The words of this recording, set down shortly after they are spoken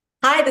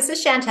Hi, this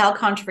is Chantal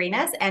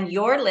Contorines, and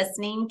you're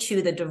listening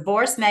to the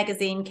Divorce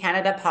Magazine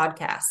Canada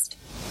podcast.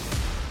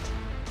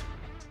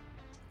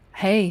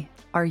 Hey,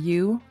 are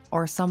you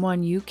or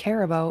someone you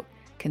care about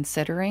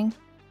considering,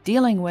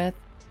 dealing with,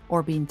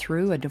 or being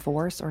through a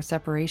divorce or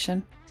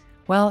separation?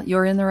 Well,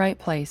 you're in the right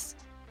place.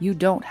 You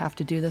don't have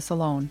to do this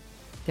alone.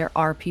 There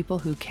are people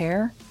who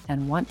care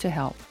and want to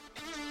help.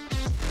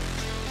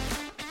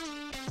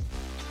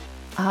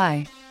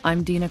 Hi,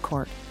 I'm Dina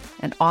Court,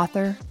 an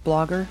author,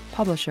 blogger,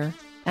 publisher,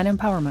 and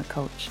empowerment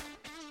coach.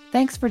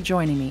 Thanks for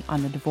joining me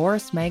on the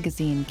Divorce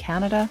Magazine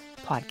Canada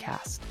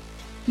podcast.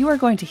 You are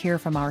going to hear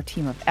from our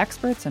team of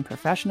experts and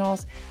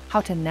professionals how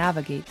to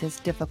navigate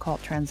this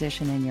difficult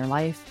transition in your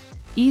life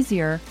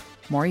easier,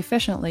 more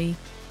efficiently,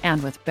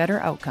 and with better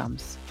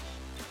outcomes.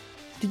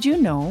 Did you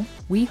know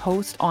we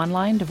host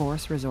online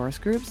divorce resource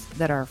groups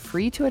that are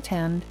free to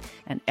attend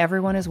and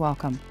everyone is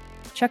welcome?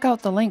 Check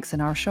out the links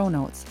in our show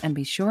notes and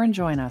be sure and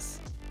join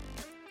us.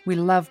 We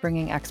love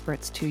bringing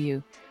experts to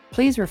you.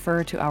 Please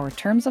refer to our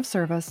terms of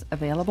service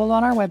available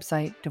on our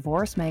website,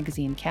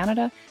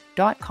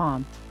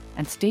 divorcemagazinecanada.com,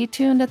 and stay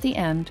tuned at the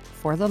end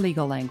for the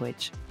legal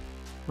language.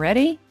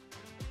 Ready?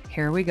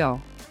 Here we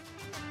go.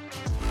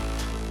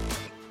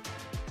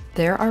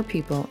 There are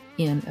people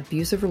in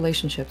abusive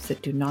relationships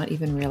that do not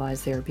even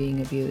realize they are being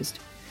abused.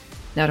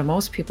 Now, to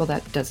most people,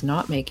 that does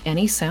not make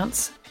any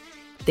sense.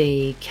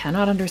 They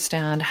cannot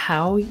understand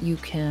how you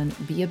can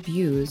be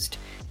abused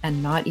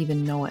and not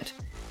even know it.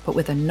 But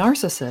with a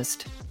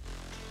narcissist,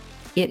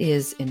 it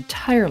is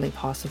entirely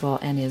possible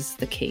and is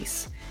the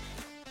case.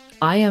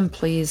 I am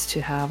pleased to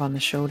have on the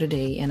show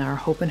today in our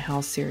Hope and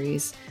Health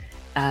series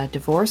a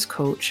divorce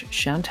coach,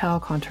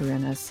 Chantal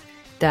Contorines,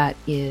 that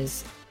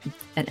is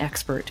an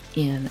expert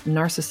in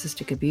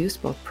narcissistic abuse,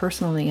 both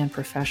personally and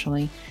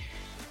professionally.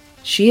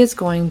 She is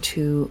going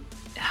to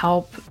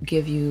help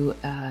give you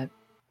a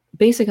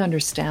basic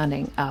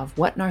understanding of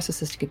what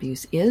narcissistic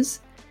abuse is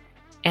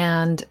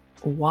and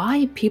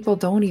why people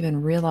don't even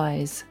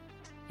realize,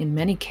 in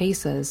many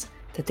cases,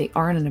 that they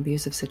are in an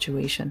abusive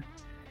situation.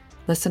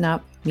 Listen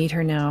up, meet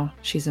her now.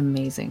 She's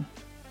amazing.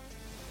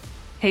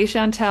 Hey,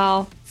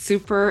 Chantal,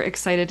 super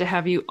excited to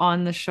have you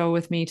on the show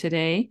with me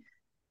today.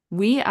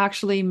 We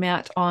actually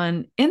met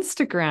on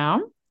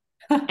Instagram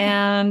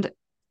and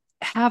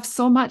have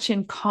so much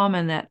in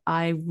common that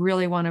I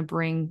really want to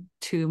bring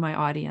to my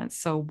audience.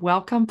 So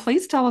welcome.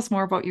 Please tell us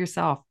more about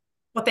yourself.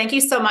 Well, thank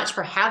you so much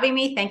for having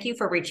me. Thank you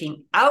for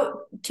reaching out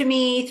to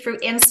me through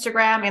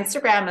Instagram.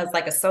 Instagram is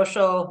like a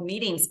social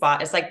meeting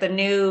spot. It's like the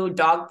new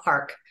dog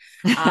park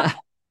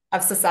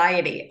of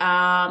society.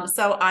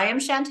 So I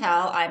am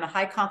Chantal. I'm a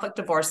high conflict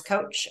divorce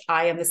coach.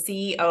 I am the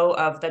CEO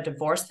of the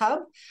Divorce Hub.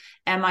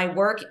 And my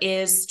work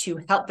is to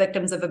help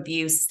victims of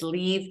abuse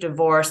leave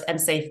divorce and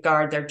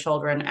safeguard their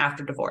children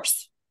after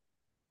divorce.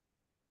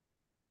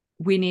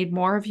 We need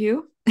more of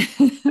you.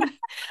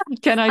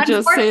 Can I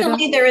just say that?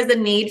 Unfortunately, there is a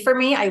need for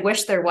me. I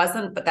wish there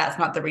wasn't, but that's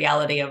not the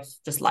reality of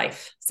just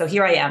life. So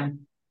here I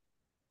am.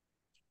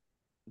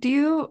 Do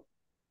you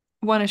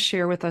want to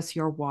share with us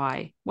your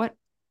why? What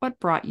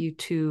brought you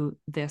to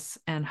this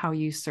and how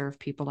you serve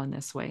people in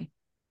this way?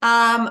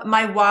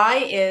 My why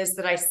is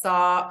that I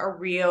saw a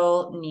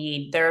real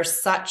need.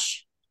 There's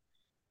such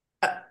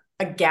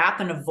a gap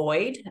and a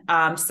void.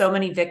 So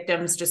many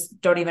victims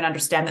just don't even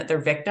understand that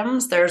they're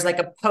victims. There's like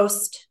a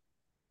post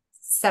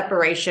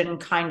separation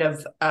kind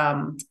of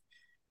a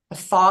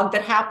fog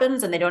that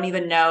happens, and they don't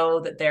even know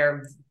that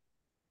they're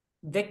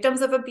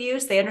victims of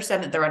abuse. They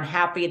understand that they're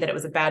unhappy, that it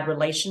was a bad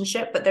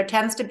relationship, but there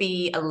tends to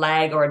be a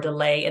lag or a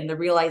delay in the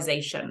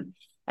realization.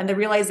 And the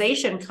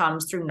realization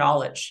comes through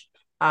knowledge,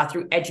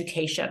 through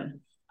education.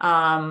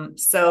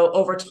 So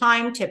over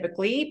time,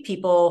 typically,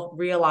 people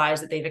realize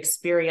that they've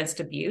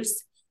experienced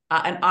abuse.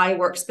 And I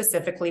work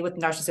specifically with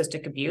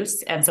narcissistic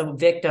abuse. And so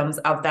victims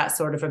of that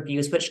sort of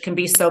abuse, which can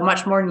be so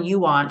much more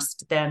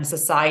nuanced than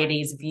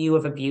society's view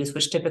of abuse,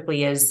 which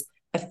typically is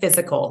a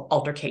physical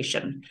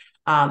altercation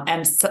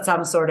and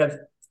some sort of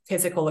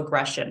physical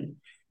aggression.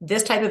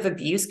 This type of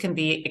abuse can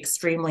be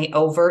extremely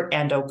overt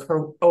and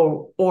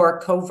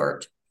or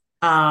covert,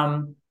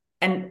 and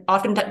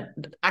often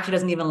actually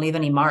doesn't even leave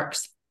any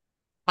marks.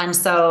 And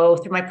so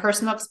through my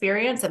personal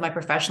experience and my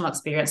professional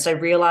experience, I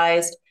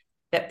realized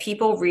that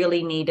people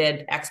really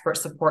needed expert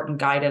support and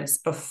guidance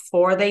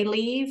before they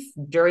leave,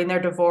 during their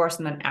divorce,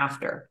 and then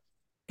after.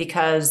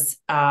 Because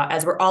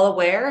as we're all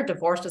aware,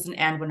 divorce doesn't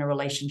end when a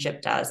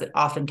relationship does. It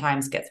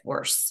oftentimes gets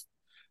worse.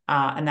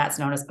 And that's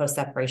known as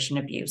post-separation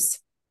abuse.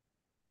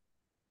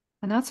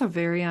 And that's a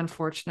very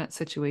unfortunate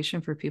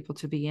situation for people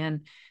to be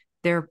in.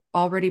 They're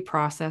already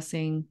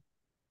processing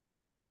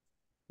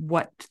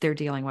what they're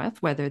dealing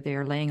with, whether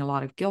they're laying a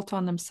lot of guilt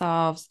on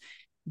themselves,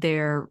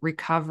 they're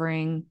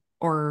recovering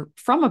or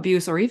from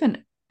abuse, or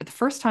even the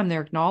first time they're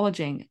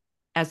acknowledging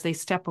as they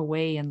step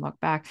away and look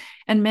back.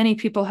 And many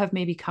people have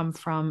maybe come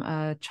from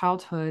a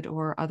childhood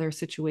or other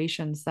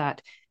situations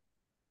that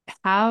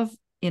have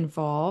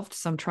involved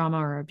some trauma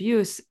or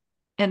abuse.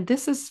 And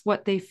this is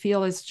what they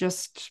feel is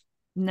just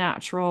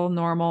natural,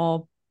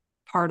 normal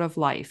part of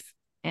life.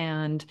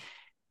 And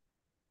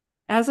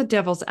as a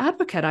devil's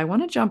advocate, I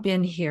want to jump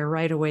in here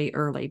right away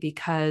early,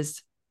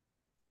 because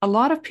a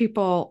lot of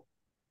people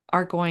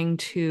are going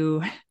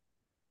to,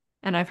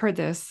 and I've heard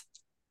this,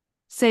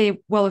 say,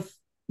 well, if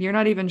you're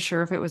not even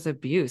sure if it was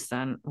abuse,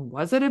 then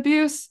was it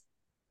abuse?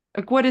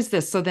 Like, what is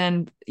this? So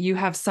then you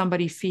have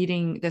somebody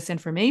feeding this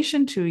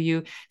information to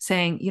you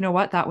saying, you know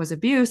what, that was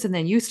abuse. And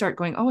then you start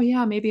going, oh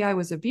yeah, maybe I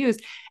was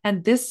abused.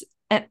 And this,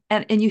 and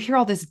you hear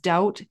all this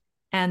doubt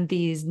and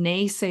these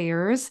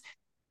naysayers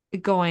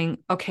going,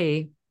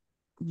 okay,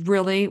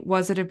 really,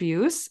 was it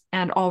abuse?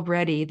 And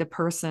already the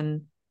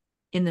person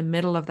in the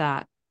middle of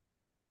that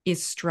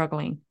is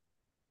struggling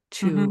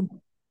to Mm-hmm.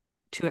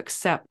 to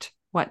accept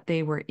what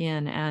they were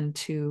in and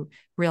to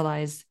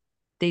realize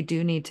they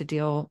do need to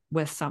deal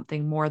with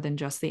something more than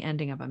just the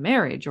ending of a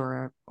marriage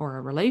or a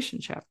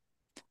relationship.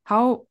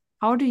 How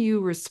do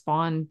you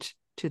respond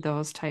to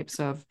those types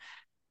of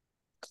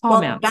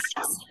Well, comments?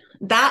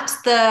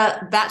 that's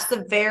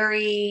the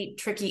very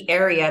tricky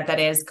area that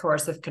is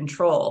coercive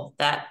control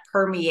that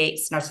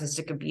permeates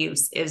narcissistic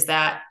abuse, is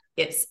that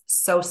it's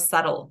so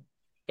subtle,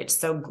 it's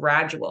so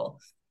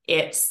gradual.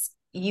 It's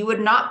You would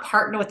not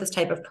partner with this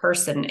type of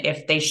person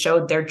if they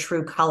showed their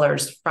true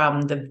colors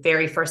from the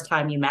very first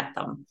time you met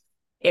them.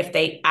 If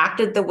they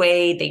acted the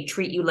way they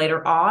treat you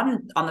later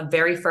on the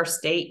very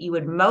first date, you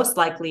would most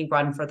likely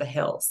run for the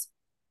hills.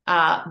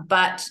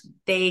 But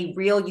they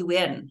reel you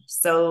in.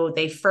 So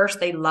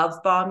they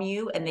love bomb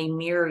you and they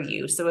mirror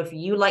you. So if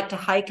you like to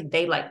hike,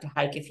 they like to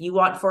hike. If you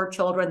want 4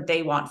 children,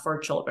 they want 4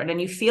 children.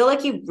 And you feel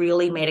like you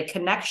really made a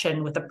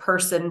connection with a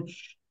person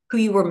who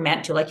you were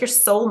meant to, like your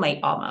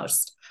soulmate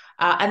almost.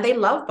 And they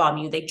love bomb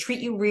you. They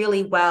treat you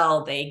really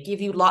well. They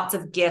give you lots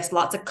of gifts,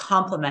 lots of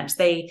compliments.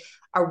 They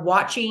are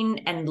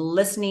watching and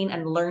listening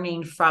and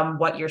learning from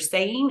what you're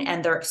saying,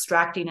 and they're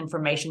extracting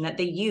information that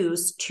they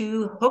use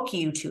to hook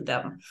you to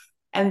them.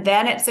 And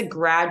then it's a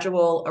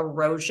gradual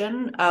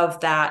erosion of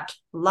that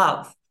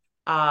love,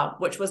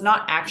 which was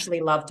not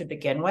actually love to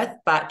begin with,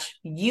 but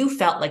you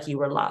felt like you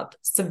were loved,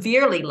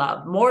 severely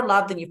loved, more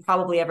love than you've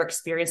probably ever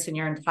experienced in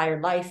your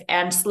entire life.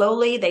 And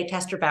slowly they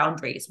test your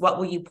boundaries. What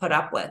will you put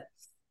up with?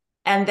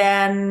 And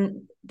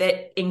then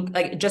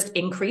it just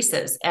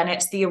increases, and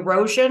it's the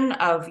erosion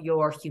of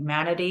your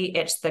humanity.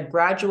 It's the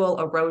gradual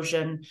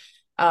erosion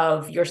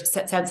of your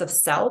sense of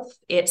self.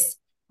 It's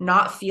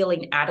not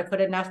feeling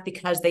adequate enough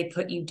because they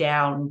put you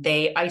down,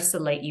 they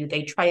isolate you,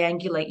 they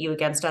triangulate you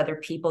against other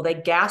people, they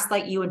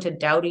gaslight you into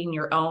doubting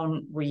your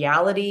own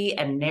reality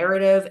and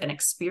narrative and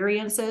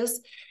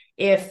experiences.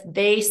 If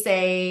they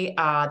say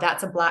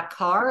that's a black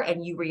car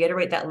and you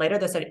reiterate that later,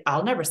 they say,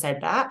 I'll never said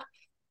that.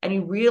 And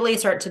you really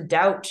start to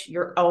doubt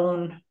your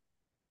own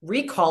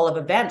recall of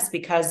events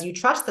because you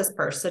trust this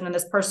person and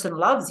this person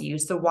loves you.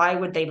 So why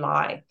would they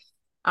lie?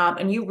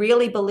 And you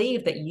really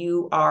believe that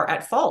you are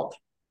at fault.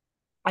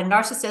 A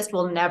narcissist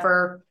will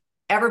never,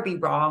 ever be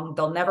wrong.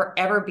 They'll never,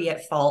 ever be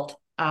at fault.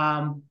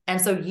 And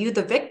so you,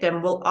 the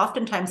victim, will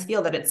oftentimes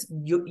feel that it's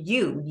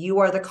you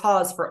are the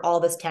cause for all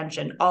this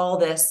tension, all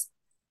this.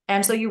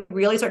 And so you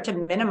really start to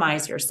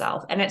minimize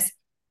yourself. And it's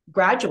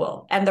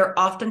gradual. And they're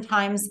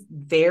oftentimes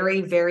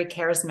very, very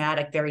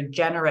charismatic, very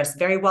generous,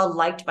 very well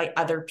liked by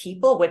other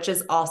people, which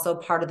is also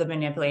part of the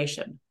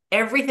manipulation.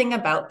 Everything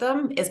about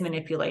them is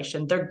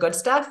manipulation. Their good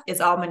stuff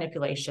is all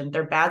manipulation.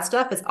 Their bad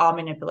stuff is all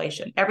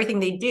manipulation. Everything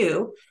they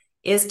do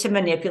is to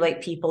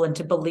manipulate people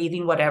into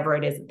believing whatever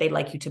it is that they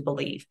like you to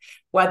believe,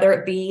 whether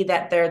it be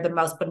that they're the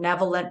most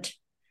benevolent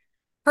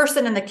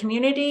person in the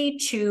community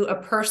to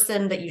a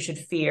person that you should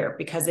fear,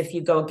 because if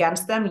you go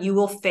against them, you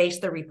will face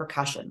the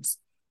repercussions.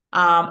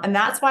 And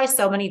that's why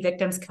so many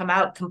victims come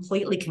out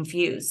completely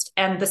confused.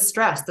 And the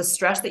stress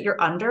that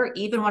you're under,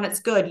 even when it's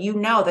good, you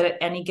know that at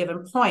any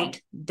given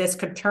point, this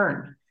could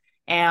turn.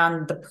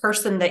 And the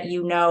person that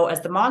you know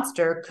as the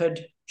monster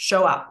could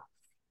show up,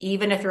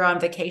 even if you're on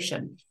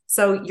vacation.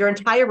 So your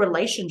entire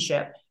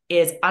relationship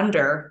is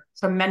under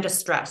tremendous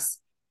stress.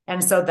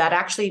 And so that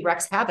actually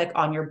wreaks havoc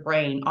on your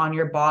brain, on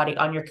your body,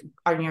 on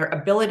your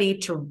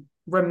ability to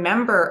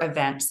remember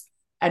events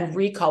and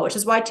recall, which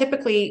is why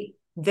typically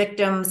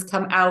victims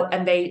come out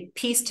and they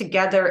piece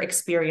together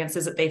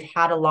experiences that they've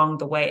had along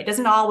the way. It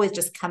doesn't always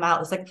just come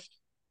out. It's like,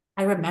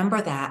 I remember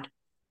that.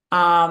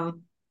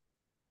 And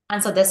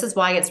so this is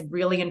why it's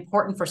really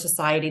important for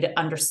society to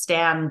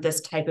understand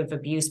this type of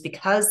abuse,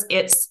 because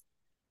it's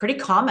pretty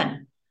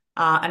common.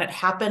 And it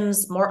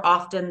happens more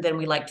often than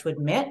we like to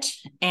admit.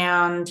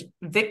 And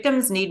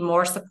victims need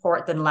more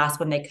support than less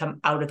when they come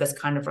out of this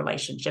kind of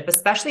relationship,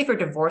 especially if you're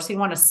divorcing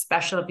one,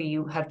 especially if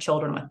you have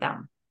children with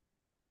them.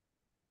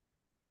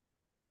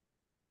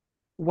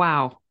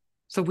 Wow.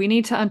 So we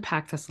need to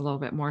unpack this a little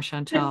bit more,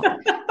 Chantal.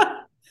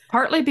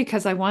 Partly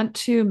because I want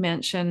to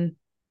mention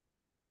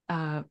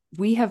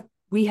we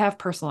have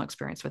personal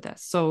experience with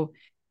this. So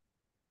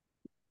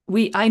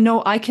I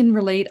know I can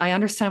relate. I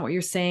understand what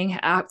you're saying.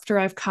 After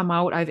I've come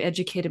out, I've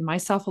educated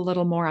myself a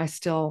little more. I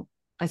still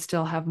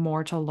have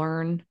more to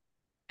learn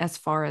as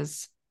far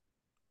as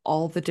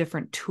all the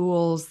different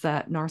tools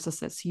that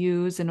narcissists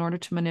use in order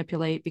to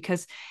manipulate,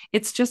 because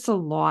it's just a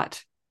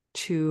lot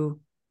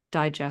to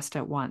digest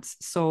at once.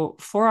 So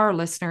for our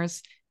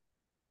listeners,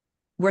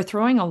 we're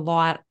throwing a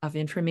lot of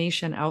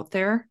information out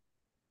there.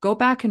 Go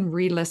back and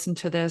re-listen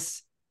to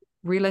this,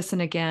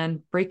 re-listen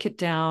again, break it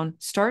down,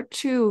 start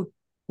to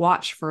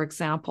watch for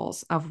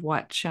examples of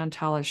what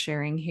Chantal is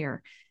sharing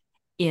here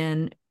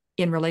in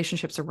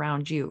relationships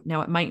around you.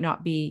 Now, it might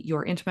not be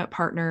your intimate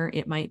partner.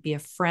 It might be a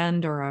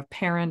friend or a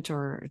parent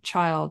or a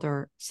child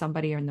or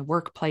somebody in the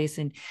workplace.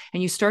 And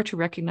you start to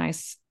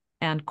recognize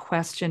and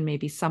question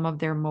maybe some of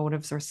their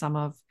motives or some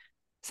of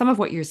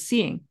what you're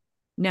seeing.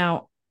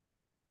 Now,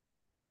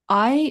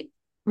 I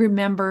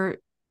remember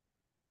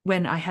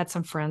when I had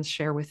some friends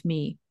share with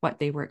me what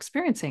they were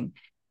experiencing.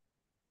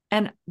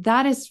 And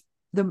that is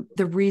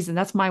the reason,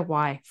 that's my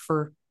why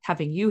for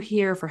having you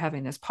here, for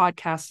having this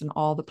podcast and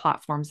all the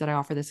platforms that I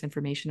offer this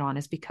information on,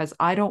 is because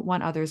I don't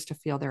want others to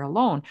feel they're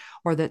alone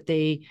or that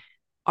they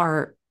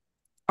are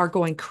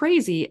going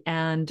crazy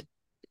and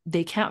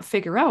they can't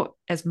figure out,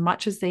 as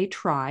much as they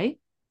try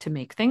to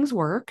make things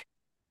work,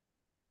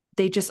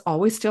 they just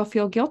always still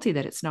feel guilty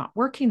that it's not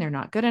working. They're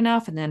not good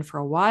enough. And then for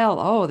a while,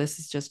 oh, this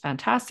is just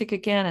fantastic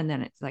again. And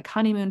then it's like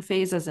honeymoon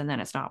phases and then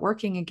it's not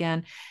working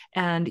again.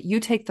 And you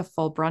take the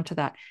full brunt of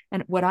that.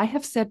 And what I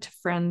have said to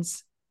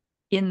friends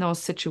in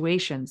those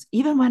situations,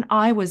 even when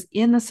I was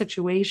in the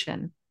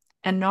situation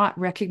and not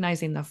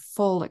recognizing the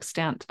full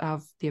extent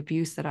of the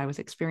abuse that I was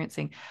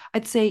experiencing,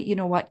 I'd say, you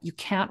know what? You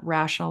can't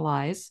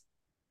rationalize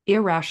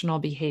irrational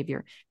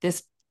behavior.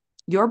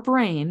 Your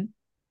brain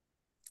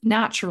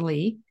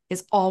naturally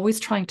is always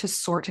trying to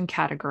sort and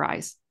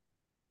categorize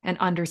and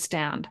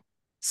understand.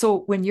 So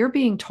when you're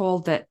being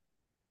told that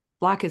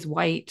black is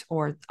white,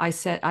 or I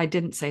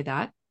didn't say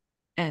that,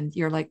 and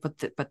you're like,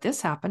 but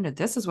this happened, and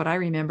this is what I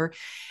remember,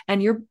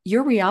 and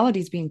your reality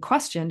is being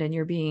questioned, and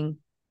you're being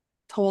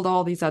told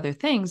all these other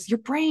things, your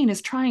brain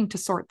is trying to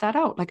sort that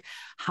out. Like,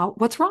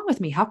 what's wrong with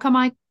me? How come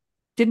I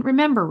didn't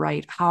remember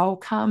right? How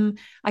come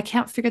I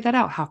can't figure that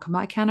out? How come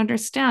I can't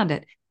understand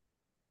it?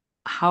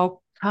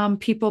 How come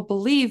people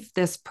believe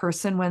this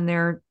person when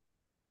they're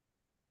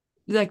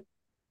like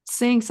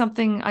saying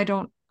something I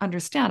don't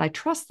understand? I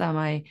trust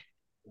them.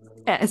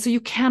 And so you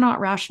cannot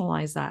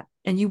rationalize that.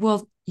 And you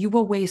will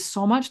waste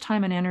so much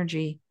time and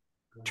energy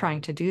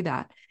trying to do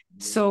that.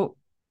 So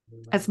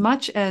as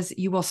much as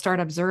you will start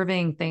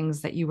observing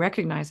things that you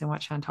recognize in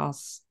what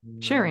Chantal's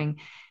sharing,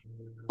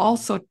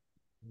 also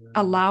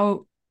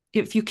allow,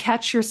 if you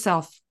catch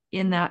yourself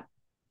in that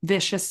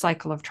vicious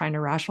cycle of trying to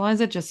rationalize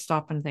it, just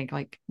stop and think,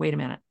 like, wait a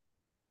minute.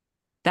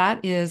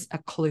 That is a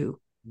clue.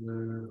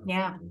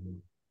 Yeah.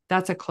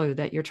 That's a clue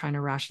that you're trying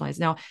to rationalize.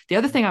 Now, the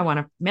other thing I want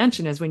to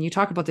mention is when you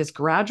talk about this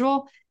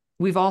gradual,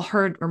 we've all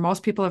heard, or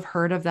most people have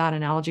heard of that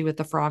analogy with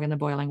the frog in the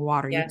boiling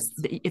water. Yes.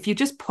 If you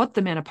just put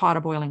them in a pot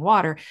of boiling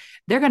water,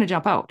 they're going to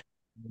jump out.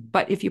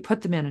 But if you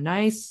put them in a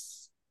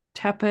nice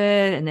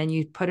tepid, and then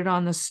you put it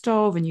on the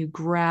stove and you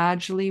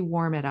gradually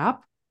warm it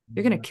up,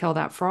 you're going to kill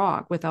that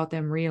frog without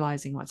them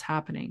realizing what's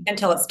happening.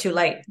 Until it's too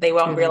late. They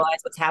won't realize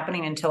what's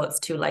happening until it's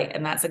too late.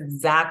 And that's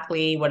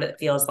exactly what it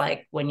feels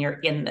like when you're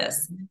in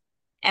this.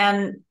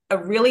 And a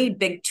really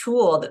big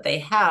tool that they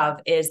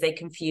have is they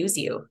confuse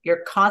you.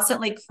 You're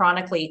constantly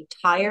chronically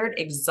tired,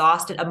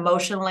 exhausted,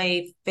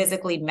 emotionally,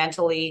 physically,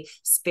 mentally,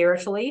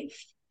 spiritually.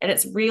 And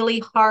it's really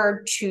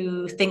hard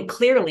to think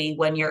clearly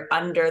when you're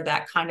under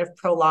that kind of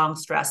prolonged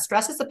stress.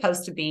 Stress is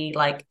supposed to be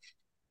like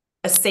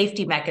a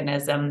safety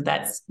mechanism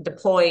that's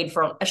deployed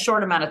for a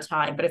short amount of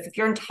time. But if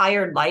your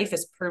entire life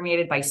is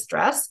permeated by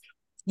stress,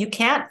 you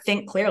can't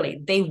think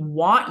clearly. They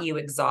want you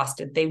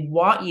exhausted. They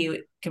want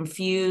you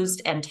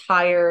confused and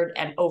tired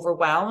and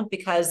overwhelmed,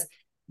 because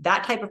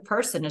that type of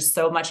person is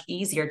so much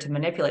easier to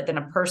manipulate than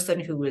a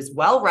person who is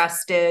well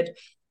rested,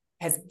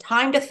 has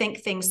time to think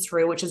things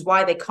through, which is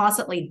why they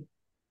constantly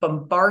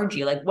bombard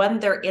you. Like when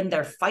they're in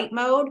their fight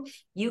mode,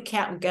 you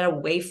can't get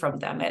away from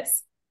them.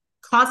 It's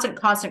constant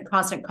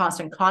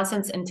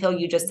until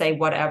you just say,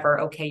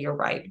 whatever, okay, you're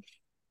right.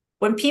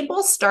 When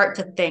people start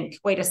to think,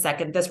 wait a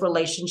second, this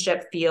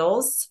relationship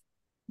feels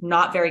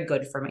not very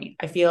good for me.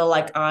 I feel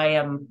like I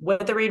am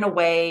withering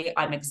away.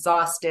 I'm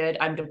exhausted.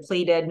 I'm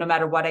depleted. No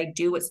matter what I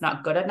do, it's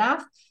not good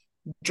enough.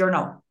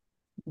 Journal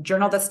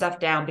this stuff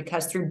down,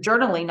 because through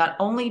journaling, not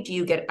only do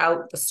you get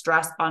out the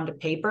stress onto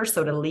paper,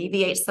 so to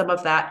alleviate some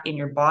of that in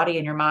your body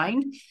and your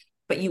mind,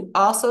 but you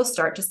also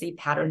start to see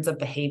patterns of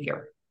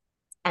behavior.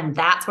 And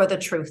that's where the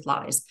truth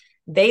lies.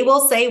 They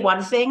will say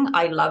one thing,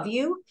 I love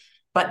you,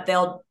 but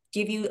they'll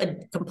give you a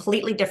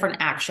completely different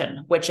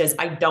action, which is,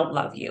 I don't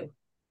love you.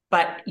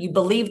 But you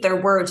believe their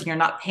words and you're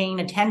not paying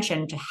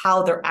attention to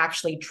how they're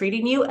actually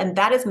treating you. And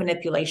that is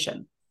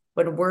manipulation.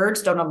 When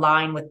words don't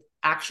align with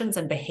actions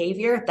and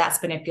behavior,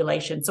 that's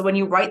manipulation. So when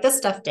you write this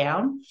stuff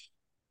down,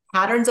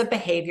 patterns of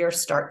behavior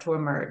start to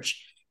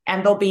emerge.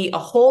 And there'll be a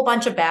whole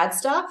bunch of bad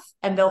stuff,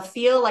 and they'll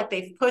feel like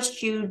they've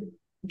pushed you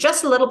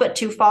just a little bit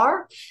too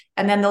far,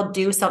 and then they'll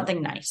do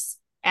something nice.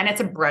 And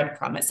it's a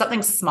breadcrumb. It's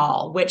something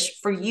small, which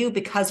for you,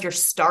 because you're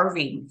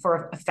starving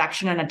for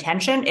affection and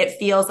attention, it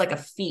feels like a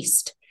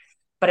feast,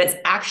 but it's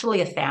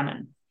actually a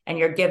famine. And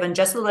you're given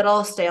just a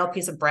little stale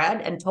piece of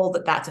bread and told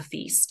that that's a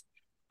feast.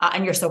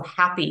 and you're so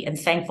happy and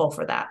thankful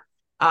for that.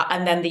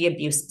 And then the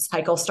abuse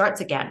cycle starts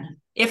again.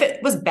 If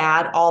it was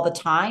bad all the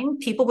time,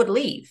 people would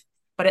leave,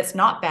 but it's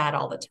not bad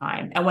all the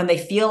time. And when they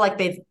feel like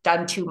they've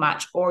done too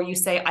much, or you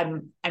say,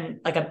 I'm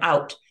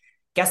out,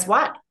 guess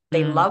what?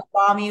 They love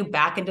bomb you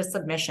back into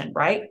submission,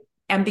 right?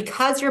 And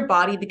because your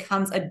body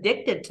becomes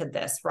addicted to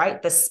this,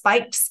 right? The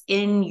spikes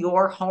in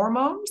your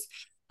hormones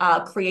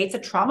creates a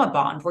trauma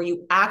bond where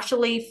you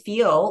actually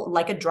feel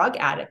like a drug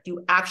addict.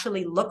 You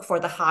actually look for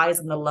the highs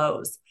and the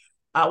lows,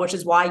 which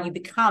is why you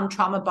become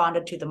trauma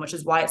bonded to them, which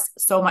is why it's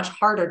so much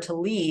harder to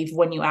leave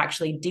when you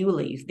actually do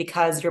leave,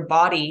 because your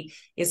body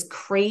is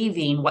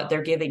craving what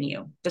they're giving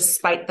you,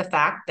 despite the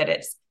fact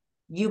that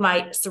you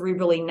might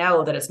cerebrally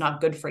know that it's not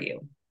good for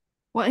you.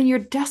 Well, and you're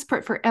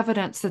desperate for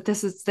evidence that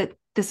this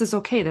is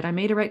okay, that I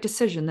made a right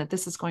decision, that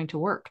this is going to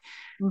work.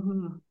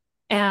 Mm-hmm.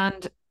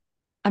 And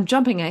I'm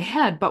jumping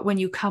ahead, but when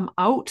you come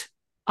out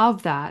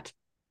of that,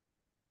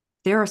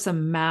 there are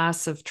some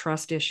massive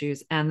trust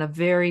issues. And the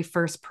very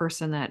first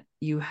person that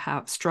you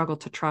have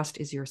struggled to trust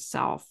is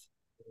yourself,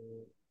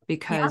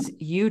 because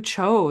you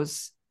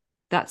chose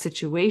that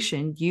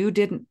situation. You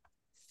didn't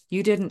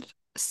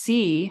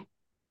see,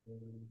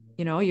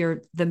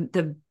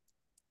 the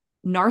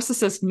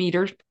narcissist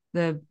meter,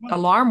 the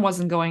alarm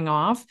wasn't going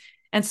off.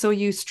 And so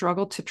you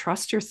struggled to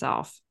trust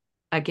yourself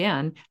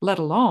again, let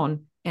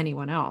alone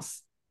anyone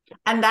else.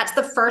 And that's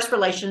the first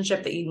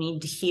relationship that you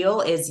need to heal,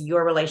 is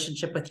your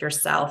relationship with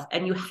yourself.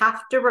 And you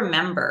have to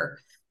remember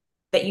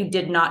that you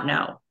did not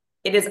know.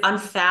 It is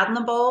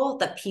unfathomable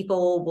that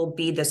people will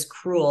be this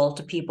cruel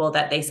to people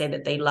that they say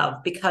that they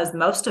love, because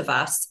most of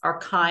us are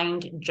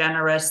kind,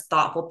 generous,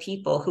 thoughtful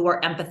people who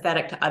are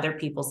empathetic to other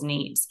people's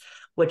needs,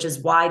 which is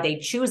why they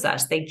choose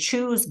us. They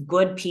choose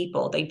good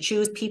people. They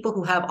choose people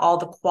who have all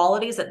the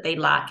qualities that they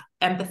lack: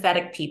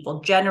 empathetic people,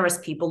 generous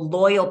people,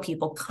 loyal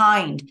people,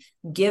 kind,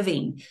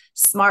 giving,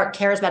 smart,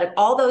 charismatic.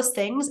 All those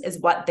things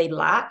is what they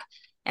lack.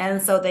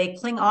 And so they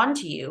cling on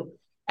to you,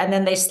 and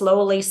then they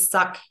slowly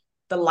suck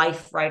the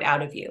life right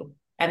out of you.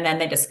 And then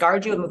they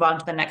discard you and move on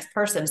to the next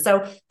person.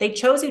 So they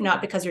chose you not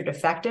because you're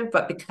defective,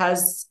 but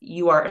because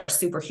you are a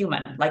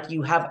superhuman. Like,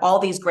 you have all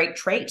these great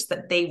traits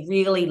that they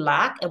really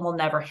lack and will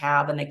never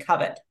have, and they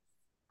covet.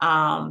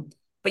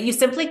 But you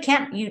simply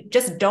can't, you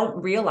just don't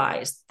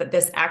realize that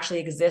this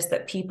actually exists,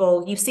 that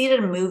people, you see it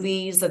in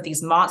movies of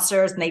these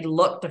monsters and they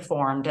look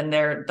deformed and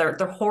they're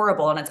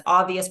horrible and it's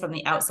obvious from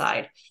the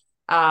outside.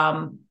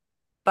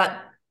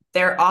 But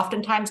they're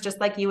oftentimes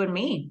just like you and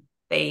me.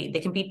 They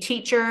can be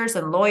teachers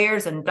and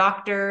lawyers and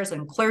doctors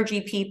and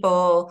clergy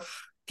people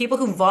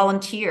who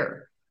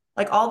volunteer.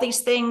 Like, all these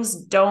things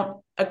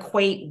don't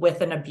equate with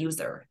an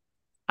abuser.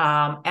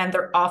 And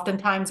they're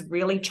oftentimes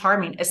really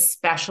charming,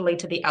 especially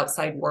to the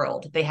outside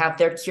world. They have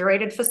their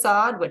curated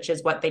facade, which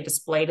is what they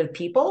display to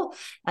people.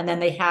 And then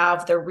they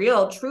have their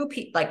real, true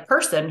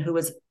person, who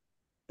is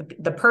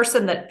the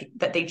person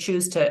that they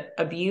choose to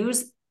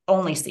abuse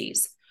only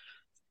sees.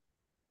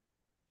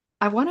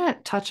 I want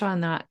to touch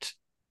on that,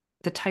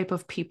 the type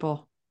of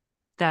people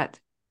that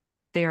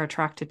they are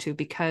attracted to,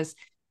 because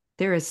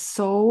there is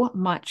so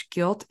much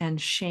guilt and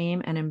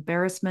shame and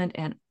embarrassment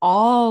and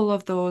all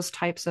of those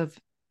types of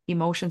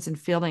emotions and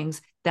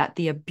feelings that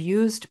the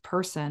abused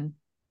person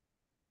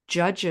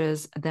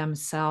judges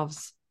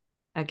themselves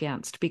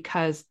against,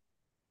 because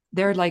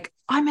they're like,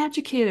 I'm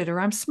educated, or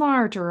I'm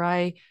smart, or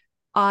I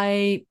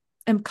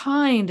am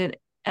kind, and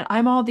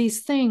I'm all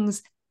these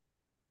things.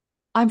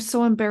 I'm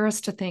so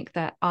embarrassed to think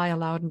that I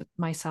allowed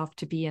myself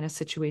to be in a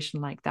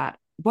situation like that.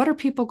 What are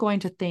people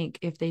going to think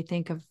if they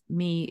think of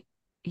me?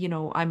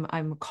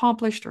 I'm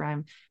accomplished, or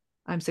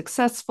I'm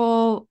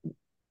successful,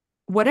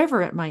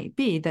 whatever it might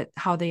be, that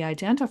how they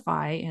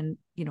identify and,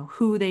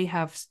 who they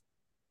have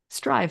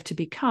strived to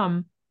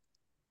become.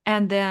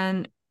 And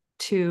then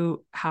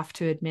to have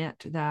to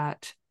admit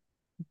that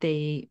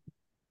they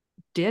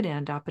did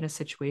end up in a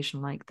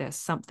situation like this,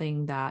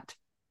 something that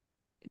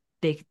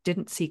they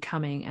didn't see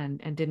coming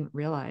and didn't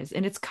realize.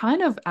 And it's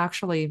kind of,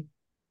 actually,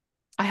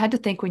 I had to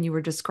think when you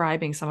were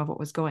describing some of what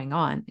was going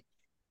on,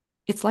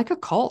 it's like a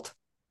cult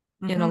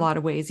in a lot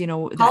of ways,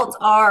 Cults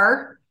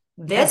are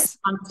this yes.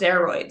 on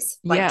steroids.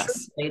 Like, yes.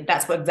 truthfully,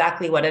 that's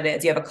exactly what it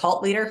is. You have a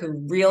cult leader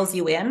who reels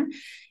you in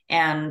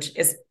and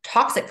is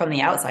toxic from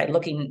the outside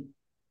looking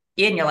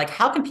in. You're like,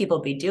 how can people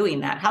be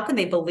doing that? How can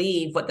they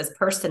believe what this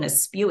person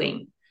is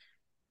spewing?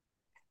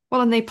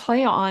 Well, and they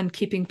play on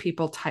keeping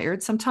people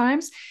tired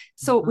sometimes.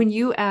 So when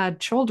you add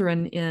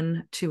children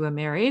into a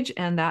marriage,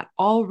 and that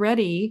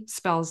already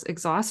spells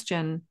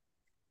exhaustion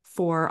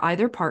for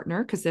either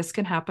partner, because this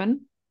can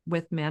happen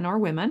with men or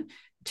women.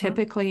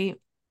 Typically,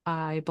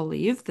 I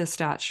believe the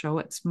stats show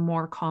it's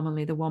more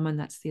commonly the woman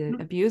that's the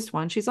abused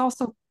one. She's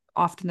also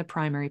often the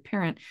primary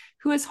parent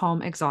who is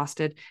home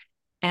exhausted.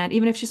 And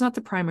even if she's not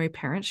the primary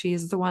parent, she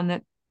is the one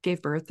that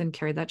gave birth and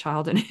carried that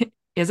child and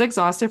is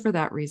exhausted for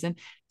that reason.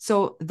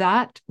 So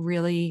that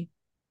really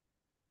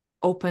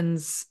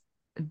opens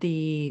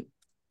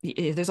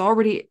there's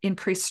already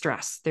increased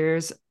stress.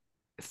 There's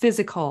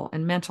physical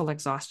and mental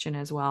exhaustion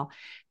as well.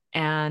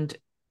 And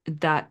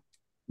that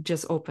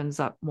just opens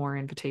up more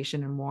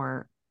invitation and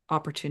more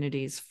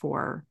opportunities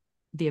for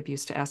the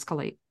abuse to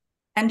escalate.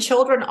 And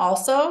children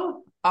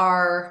also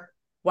are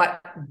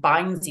what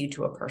binds you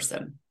to a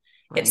person.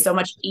 Right. It's so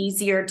much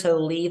easier to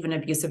leave an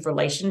abusive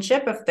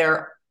relationship if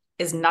there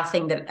is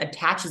nothing that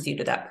attaches you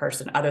to that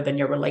person other than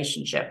your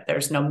relationship.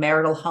 There's no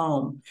marital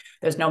home,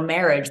 there's no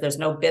marriage, there's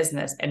no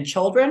business. And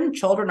children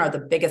are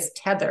the biggest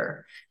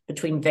tether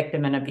between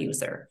victim and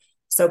abuser.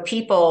 So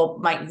people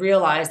might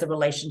realize the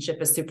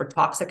relationship is super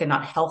toxic and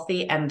not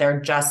healthy, and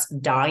they're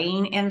just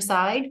dying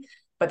inside,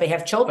 but they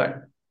have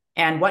children.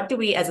 And what do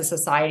we as a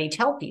society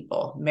tell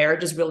people?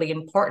 Marriage is really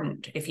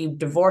important. If you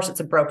divorce, it's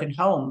a broken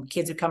home.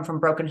 Kids who come from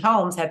broken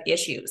homes have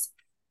issues.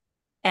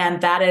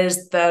 And that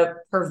is the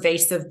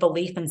pervasive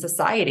belief in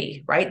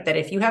society, right? That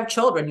if you have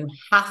children, you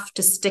have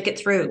to stick it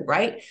through,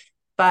 right?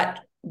 But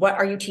what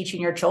are you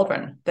teaching your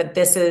children? That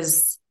this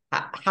is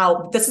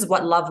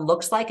what love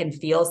looks like and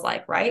feels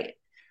like, right?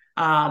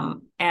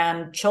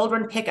 And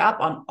children pick up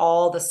on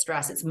all the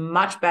stress. It's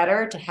much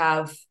better to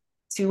have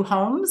two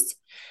homes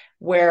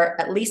where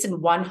at least in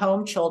one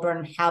home,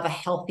 children have a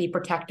healthy,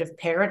 protective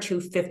parent who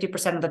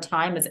 50% of the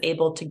time is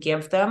able to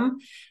give them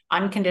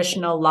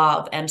unconditional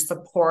love and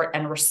support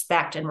and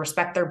respect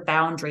their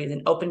boundaries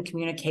and open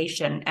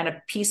communication and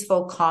a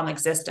peaceful, calm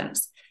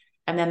existence.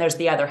 And then there's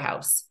the other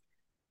house,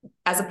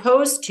 as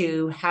opposed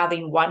to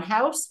having one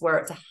house where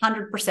it's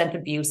 100%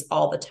 abuse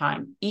all the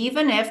time.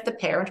 Even if the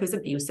parent who's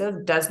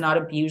abusive does not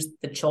abuse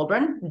the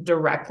children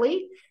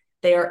directly,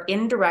 they are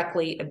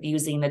indirectly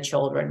abusing the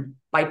children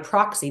by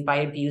proxy, by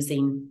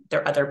abusing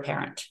their other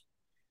parent.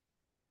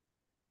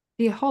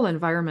 The whole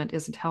environment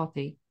isn't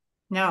healthy.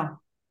 No.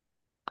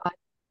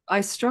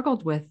 I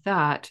struggled with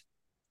that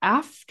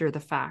after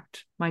the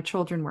fact. My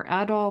children were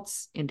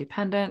adults,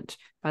 independent.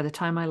 By the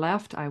time I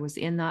left, I was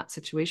in that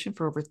situation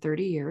for over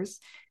 30 years.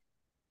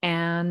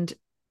 And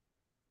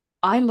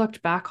I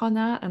looked back on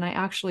that, and I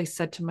actually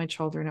said to my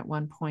children at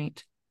one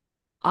point,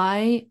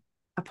 I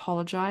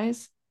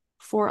apologize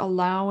for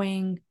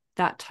allowing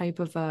that type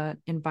of a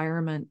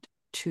environment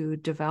to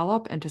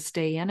develop and to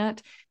stay in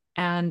it.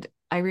 And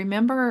I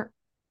remember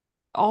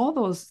all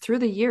those through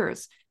the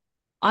years,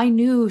 I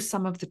knew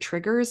some of the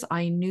triggers.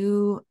 I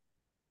knew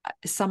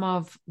some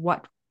of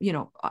what,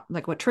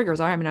 like what triggers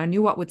are. I mean, I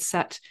knew what would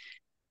set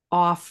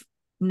off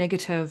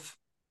negative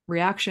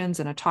reactions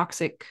in a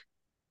toxic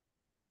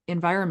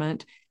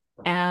environment.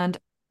 And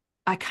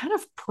I kind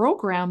of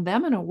programmed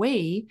them in a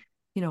way,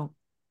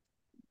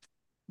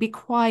 be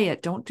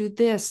quiet, don't do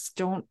this,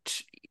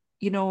 don't,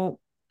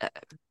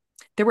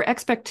 there were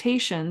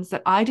expectations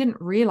that I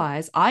didn't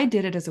realize. I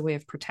did it as a way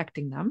of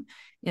protecting them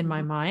in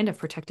my mind, of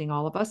protecting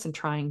all of us and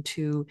trying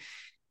to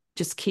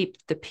just keep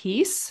the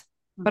peace.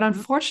 But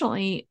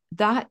unfortunately,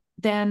 that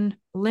then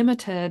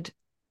limited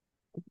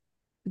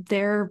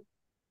their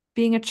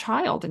being a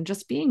child and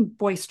just being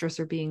boisterous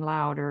or being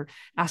loud or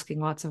asking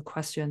lots of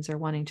questions or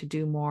wanting to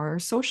do more or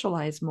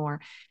socialize more.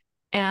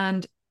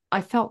 And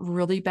I felt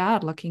really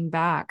bad looking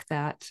back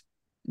that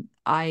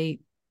I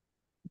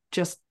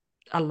just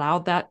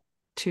allowed that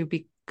to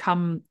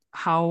become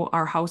how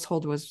our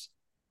household was.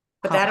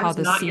 But that was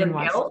not your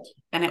guilt,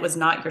 and it was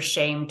not your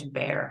shame to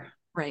bear.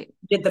 Right.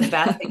 You did the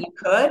best that you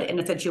could in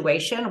a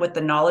situation with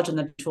the knowledge and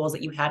the tools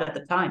that you had at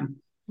the time.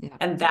 Yeah.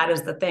 And that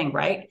is the thing,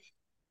 right?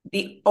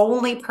 The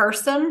only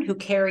person who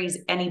carries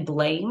any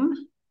blame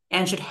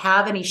and should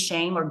have any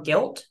shame or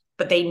guilt,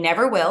 but they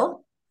never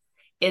will,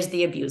 is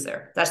the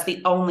abuser. That's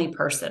the only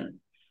person.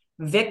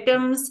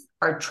 Victims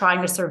are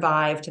trying to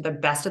survive to the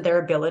best of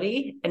their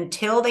ability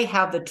until they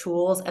have the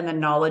tools and the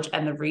knowledge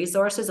and the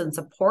resources and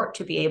support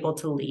to be able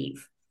to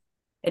leave.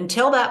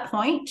 Until that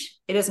point,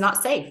 it is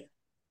not safe.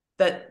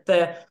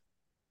 The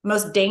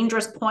most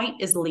dangerous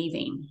point is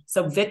leaving.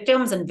 So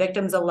victims and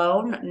victims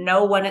alone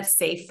know when it's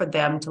safe for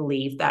them to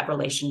leave that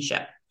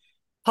relationship.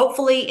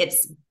 Hopefully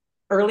it's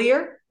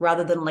earlier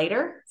rather than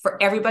later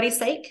for everybody's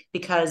sake,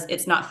 because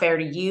it's not fair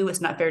to you,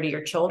 it's not fair to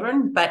your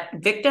children, but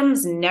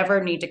victims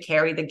never need to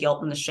carry the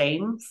guilt and the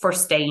shame for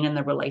staying in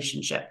the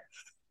relationship.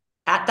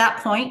 At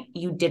that point,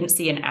 you didn't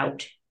see an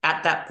out.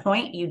 At that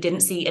point, you didn't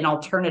see an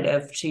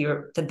alternative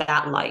to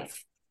that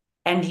life.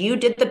 And you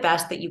did the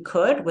best that you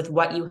could with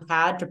what you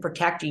had to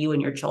protect you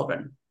and your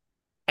children.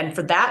 And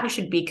for that, you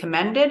should be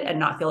commended and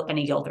not feel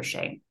any guilt or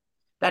shame.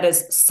 That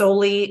is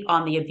solely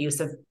on the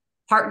abusive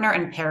partner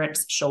and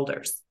parent's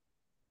shoulders.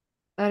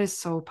 That is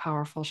so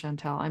powerful,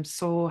 Chantal. I'm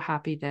so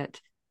happy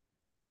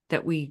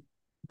that we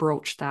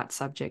broached that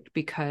subject,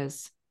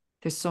 because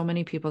there's so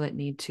many people that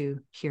need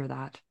to hear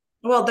that.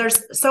 Well,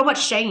 there's so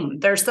much shame.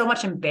 There's so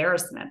much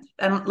embarrassment.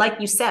 And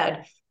like you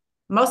said,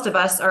 most of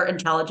us are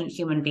intelligent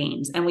human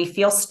beings, and we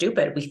feel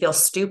stupid. We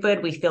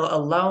feel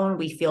alone.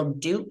 We feel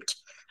duped.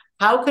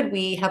 How could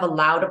we have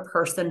allowed a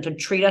person to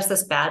treat us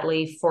this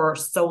badly for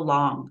so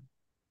long?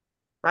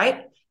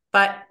 Right?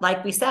 But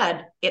like we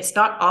said, it's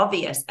not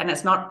obvious, and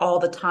it's not all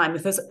the time.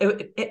 If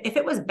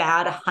it was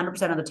bad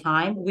 100% of the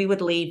time, we would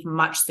leave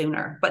much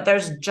sooner. But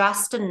there's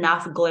just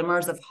enough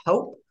glimmers of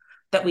hope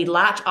that we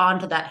latch on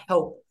to that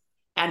hope.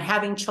 And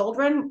having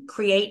children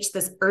creates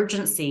this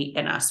urgency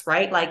in us,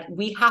 right? Like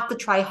we have to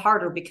try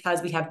harder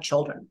because we have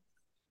children.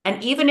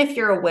 And even if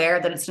you're aware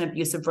that it's an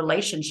abusive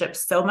relationship,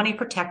 so many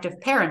protective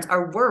parents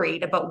are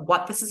worried about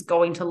what this is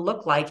going to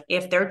look like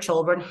if their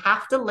children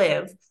have to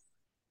live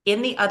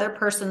in the other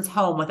person's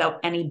home without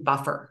any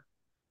buffer,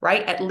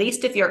 right? At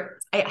least if you're,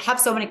 I have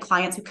so many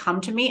clients who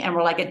come to me and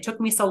were like, it took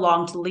me so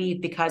long to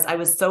leave because I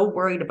was so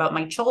worried about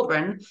my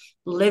children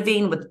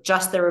living with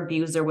just their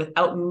abuser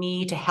without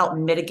me to help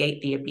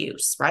mitigate the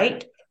abuse,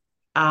 right?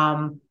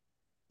 And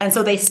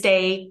so they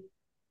stay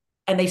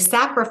and they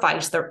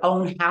sacrifice their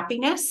own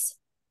happiness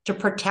to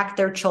protect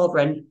their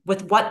children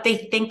with what they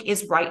think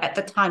is right at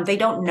the time. They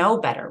don't know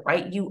better,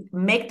 right? You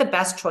make the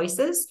best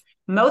choices.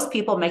 Most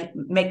people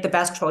make the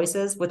best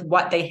choices with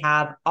what they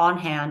have on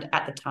hand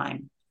at the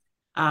time.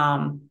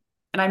 And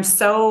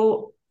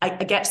I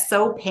get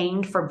so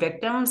pained for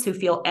victims who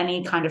feel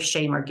any kind of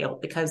shame or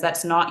guilt because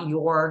that's not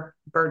your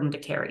burden to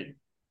carry.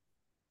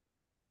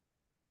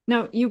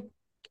 Now, you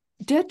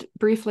did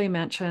briefly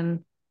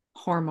mention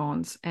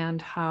hormones and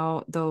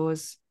how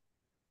those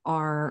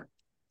are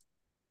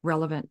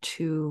relevant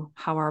to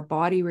how our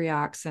body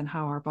reacts and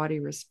how our body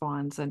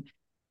responds. And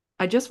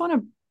I just want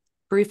to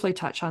briefly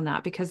touch on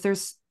that because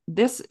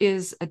this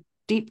is a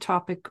deep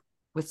topic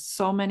with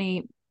so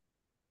many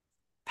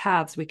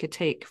paths we could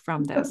take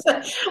from this.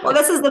 Well,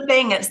 this is the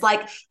thing. It's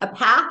like a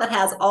path that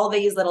has all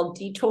these little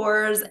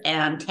detours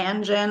and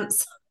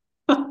tangents.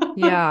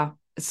 Yeah.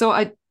 So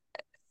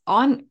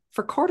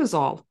for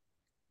cortisol,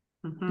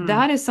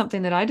 that is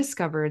something that I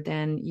discovered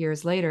then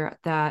years later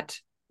that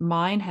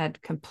mine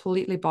had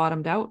completely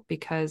bottomed out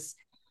because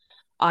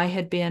I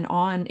had been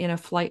on in a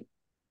flight,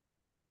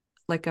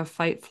 like a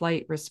fight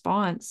flight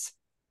response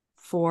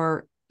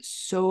for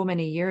so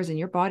many years, and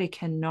your body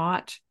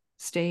cannot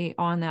stay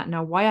on that.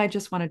 Now, why I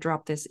just want to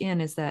drop this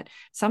in is that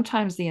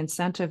sometimes the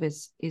incentive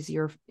is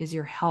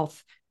your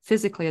health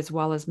physically as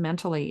well as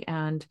mentally.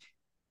 And,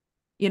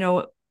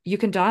 you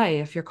can die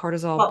if your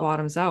cortisol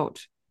bottoms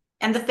out.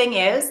 And the thing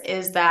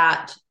is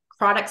that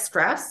chronic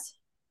stress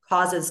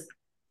causes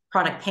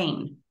chronic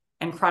pain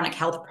and chronic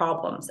health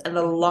problems. And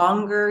the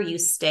longer you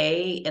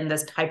stay in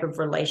this type of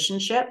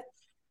relationship,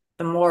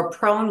 the more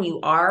prone you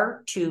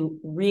are to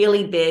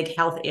really big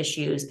health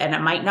issues. And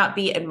it might not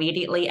be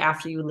immediately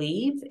after you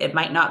leave. It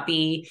might not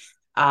be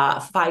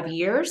 5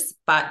 years,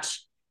 but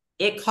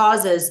it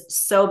causes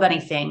so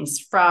many things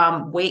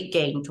from weight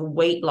gain to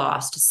weight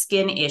loss to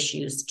skin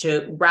issues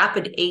to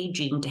rapid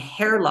aging to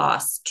hair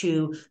loss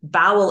to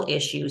bowel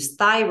issues,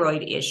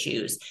 thyroid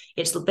issues.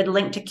 It's been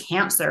linked to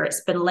cancer. It's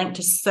been linked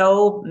to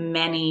so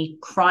many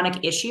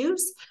chronic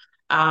issues.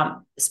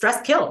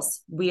 Stress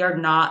kills. We are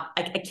not,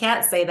 I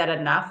can't say that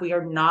enough. We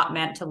are not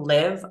meant to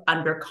live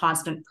under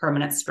constant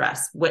permanent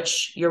stress,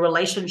 which your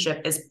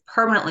relationship is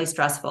permanently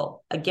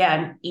stressful.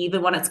 Again,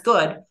 even when it's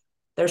good,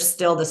 there's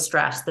still the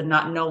stress, the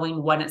not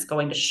knowing when it's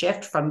going to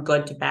shift from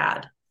good to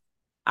bad.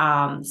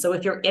 So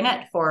if you're in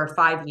it for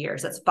 5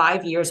 years, that's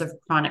 5 years of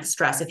chronic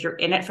stress. If you're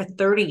in it for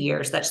 30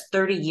 years, that's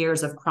 30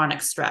 years of chronic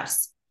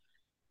stress.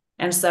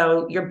 And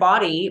so your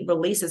body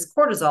releases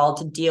cortisol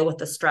to deal with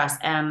the stress,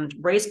 and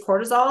raised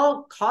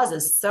cortisol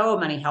causes so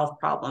many health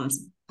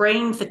problems,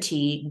 brain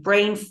fatigue,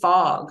 brain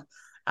fog.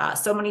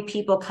 So many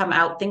people come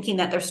out thinking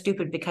that they're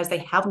stupid because they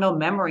have no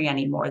memory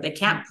anymore. They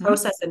can't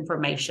process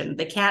information.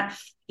 They can't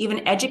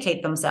even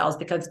educate themselves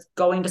because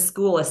going to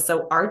school is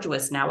so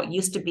arduous now. It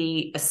used to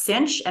be a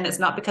cinch, and it's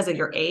not because of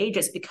your age.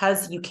 It's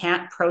because you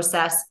can't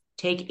process,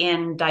 take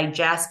in,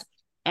 digest,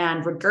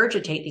 and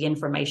regurgitate the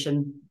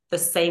information the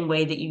same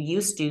way that you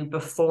used to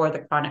before the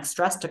chronic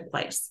stress took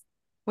place.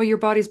 Well, your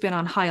body's been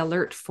on high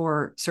alert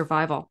for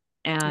survival.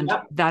 And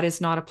that is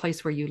not a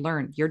place where you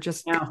learn.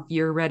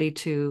 You're ready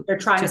to, you're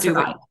trying to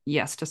survive.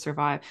 To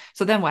survive.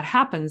 So then what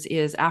happens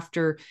is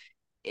after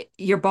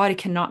your body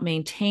cannot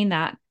maintain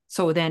that.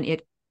 So then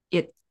it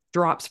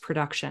drops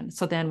production.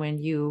 So then when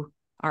you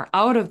are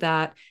out of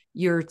that,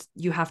 you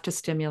have to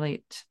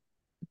stimulate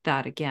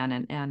that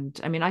again. And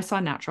I mean, I saw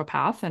a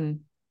naturopath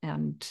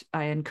and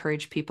I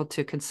encourage people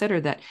to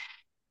consider that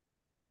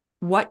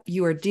what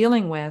you are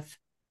dealing with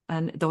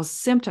and those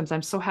symptoms.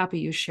 I'm so happy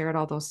you shared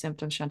all those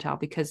symptoms, Chantal,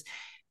 because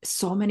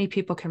so many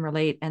people can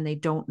relate and they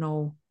don't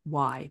know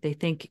why. They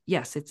think,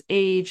 yes, it's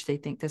age. They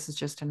think this is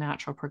just a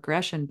natural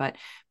progression, but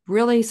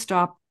really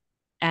stop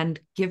and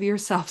give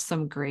yourself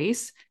some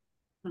grace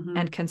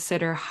and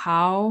consider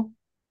how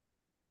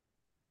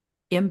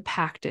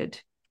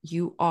impacted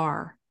you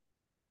are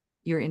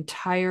your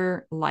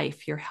entire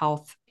life, your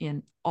health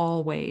in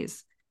all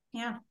ways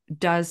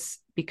does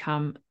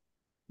become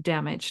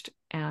damaged,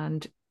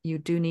 and you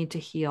do need to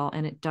heal,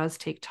 and it does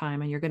take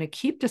time, and you're going to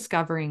keep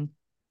discovering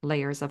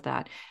layers of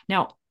that.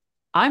 Now,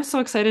 I'm so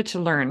excited to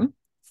learn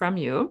from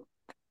you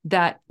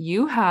that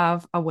you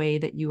have a way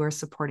that you are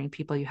supporting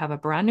people. You have a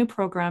brand new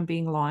program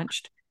being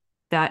launched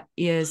that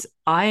is,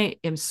 I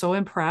am so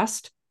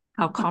impressed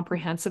how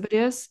comprehensive it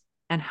is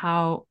and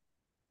how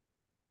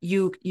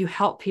you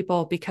help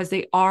people because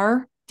they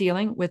are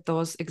dealing with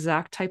those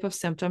exact type of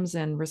symptoms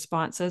and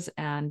responses,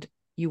 and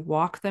you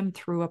walk them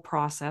through a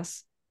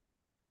process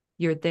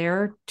You're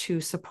there to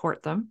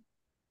support them.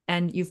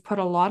 And you've put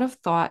a lot of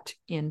thought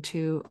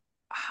into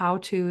how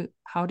to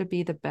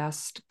be the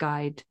best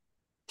guide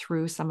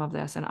through some of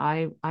this. And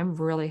I'm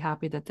really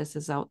happy that this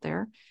is out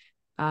there.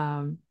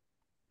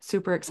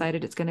 Super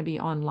excited. It's going to be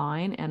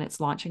online and it's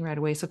launching right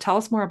away. So tell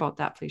us more about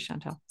that, please,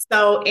 Chantal.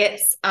 So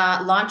it's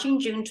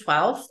launching June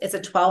 12th. It's a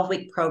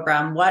 12-week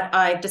program. What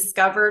I've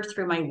discovered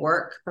through my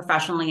work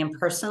professionally and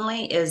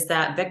personally is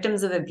that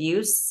victims of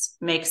abuse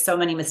make so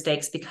many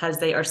mistakes because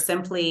they are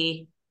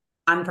simply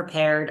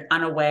unprepared,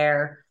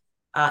 unaware.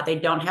 They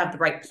don't have the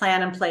right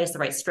plan in place, the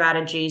right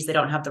strategies. They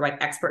don't have the right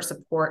expert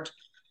support.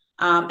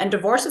 And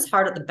divorce is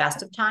hard at the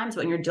best of times.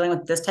 When you're dealing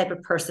with this type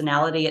of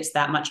personality, it's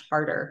that much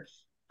harder.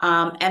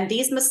 And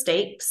these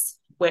mistakes,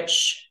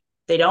 which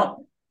they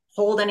don't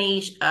hold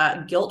any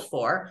guilt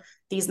for,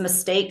 these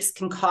mistakes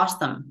can cost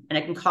them, and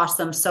it can cost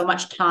them so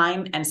much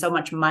time and so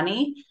much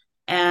money,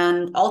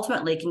 and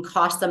ultimately can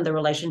cost them the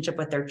relationship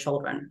with their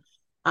children.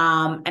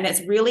 And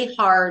it's really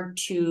hard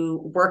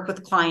to work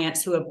with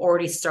clients who have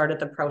already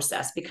started the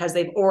process because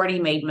they've already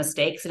made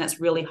mistakes, and it's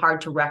really hard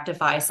to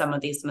rectify some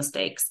of these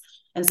mistakes.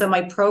 And so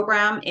my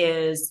program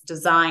is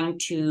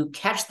designed to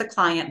catch the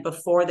client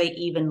before they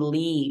even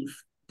leave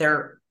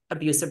their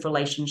abusive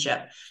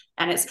relationship.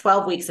 And it's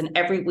 12 weeks. And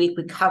every week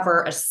we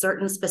cover a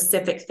certain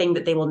specific thing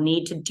that they will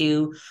need to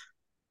do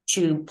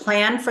to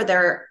plan for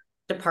their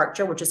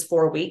departure, which is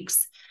 4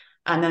 weeks.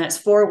 And then it's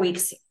 4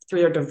 weeks through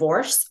their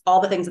divorce,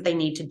 all the things that they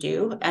need to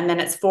do. And then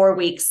it's 4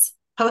 weeks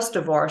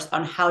post-divorce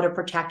on how to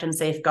protect and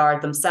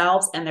safeguard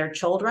themselves and their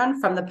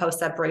children from the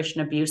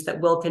post-separation abuse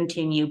that will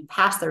continue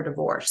past their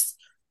divorce.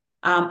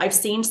 I've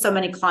seen so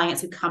many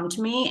clients who come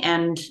to me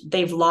and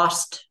they've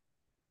lost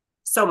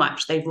so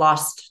much. They've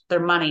lost their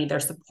money, their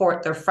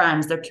support, their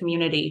friends, their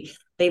community.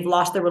 They've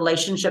lost their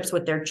relationships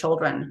with their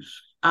children.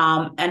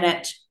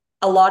 And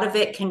a lot of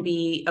it can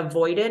be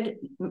avoided,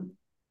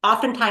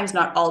 oftentimes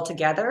not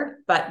altogether,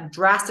 but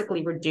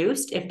drastically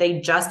reduced if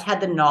they just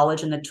had the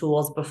knowledge and the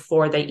tools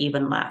before they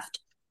even left.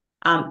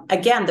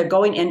 Again, they're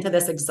going into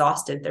this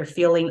exhausted. They're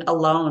feeling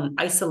alone,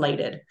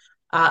 isolated.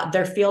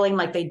 They're feeling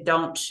like they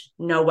don't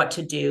know what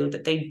to do,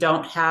 that they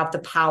don't have the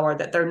power,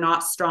 that they're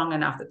not strong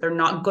enough, that they're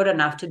not good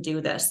enough to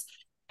do this.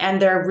 And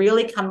they're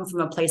really coming from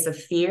a place of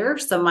fear.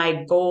 So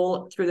my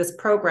goal through this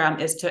program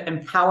is to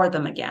empower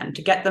them again,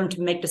 to get them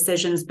to make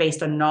decisions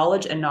based on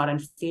knowledge and not in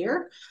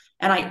fear.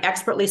 And I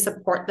expertly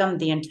support them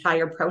the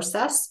entire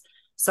process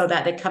so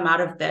that they come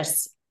out of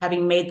this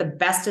having made the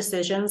best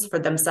decisions for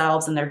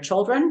themselves and their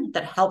children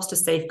that helps to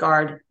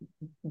safeguard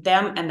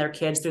them and their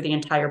kids through the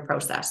entire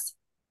process.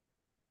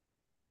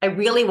 I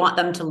really want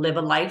them to live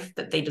a life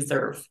that they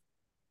deserve.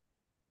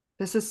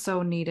 This is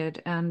so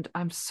needed. And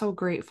I'm so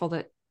grateful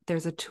that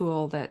there's a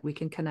tool that we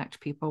can connect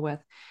people with.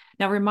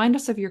 Now, remind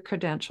us of your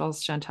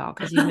credentials, Chantal,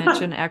 because you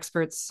mentioned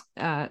experts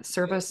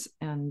service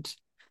and...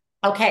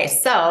 Okay,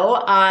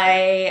 so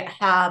I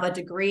have a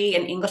degree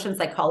in English and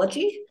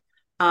psychology.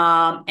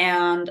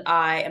 And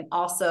I am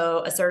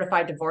also a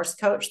certified divorce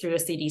coach through a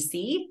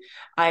CDC.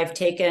 I've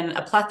taken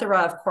a plethora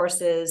of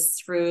courses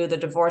through the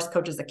Divorce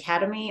Coaches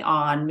Academy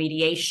on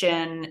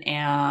mediation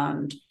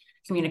and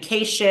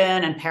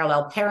communication and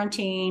parallel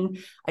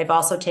parenting. I've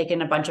also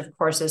taken a bunch of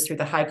courses through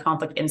the High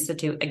Conflict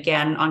Institute,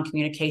 again, on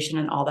communication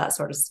and all that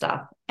sort of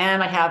stuff.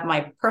 And I have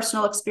my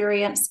personal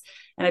experience,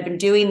 and I've been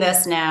doing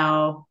this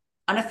now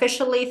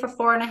unofficially for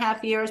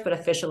 4.5 years, but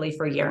officially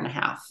for 1.5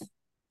 years.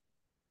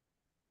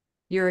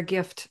 You're a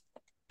gift.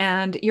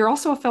 And you're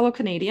also a fellow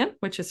Canadian,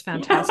 which is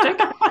fantastic.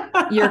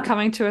 You're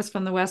coming to us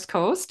from the West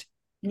Coast.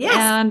 Yes.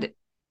 And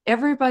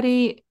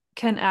everybody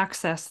can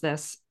access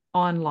this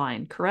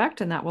online,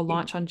 correct? And that will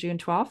launch on June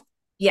 12th?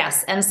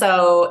 Yes. And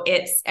so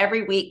it's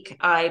every week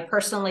I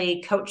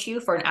personally coach you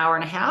for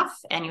 1.5 hours,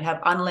 and you have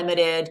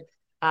unlimited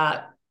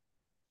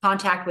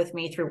contact with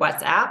me through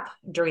WhatsApp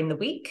during the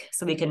week.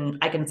 So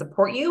I can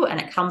support you. And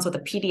it comes with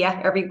a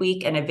PDF every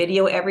week and a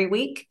video every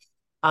week.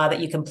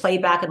 That you can play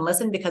back and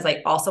listen, because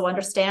I also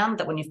understand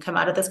that when you've come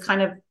out of this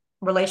kind of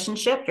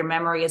relationship, your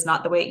memory is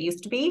not the way it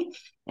used to be.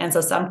 And so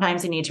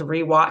sometimes you need to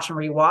rewatch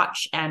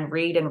and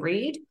read and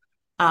read.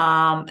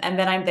 And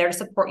then I'm there to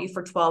support you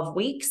for 12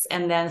 weeks.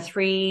 And then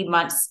 3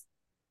 months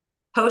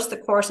post the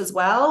course as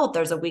well,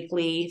 there's a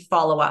weekly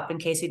follow-up in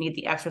case you need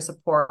the extra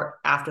support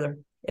after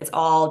it's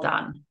all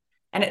done.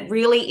 And it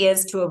really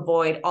is to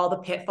avoid all the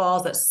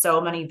pitfalls that so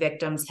many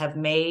victims have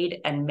made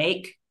and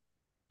make.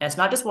 And it's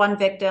not just one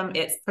victim,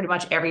 it's pretty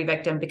much every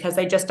victim, because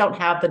they just don't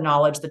have the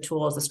knowledge, the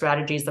tools, the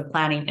strategies, the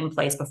planning in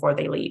place before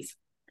they leave.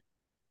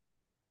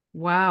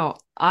 Wow.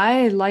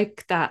 I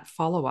like that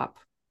follow-up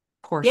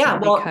portion,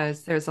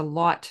 because there's a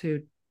lot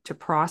to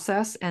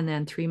process, and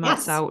then 3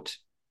 months out.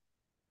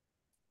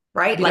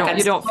 right? You Like don't I'm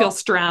you don't feel still,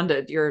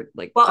 stranded. You're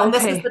like, well, and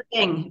this is okay, the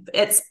thing.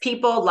 It's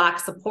people lack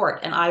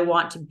support, and I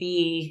want to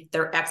be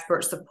their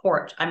expert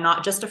support. I'm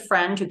not just a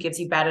friend who gives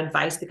you bad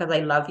advice because I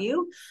love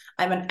you.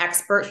 I'm an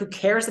expert who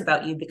cares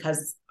about you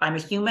because I'm a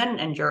human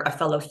and you're a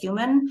fellow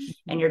human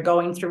and you're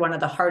going through one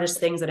of the hardest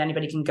things that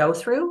anybody can go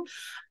through.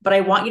 But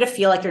I want you to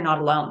feel like you're not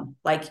alone.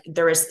 Like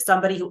there is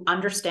somebody who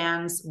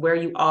understands where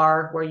you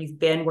are, where you've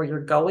been, where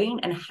you're going,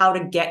 and how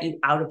to get you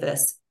out of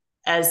this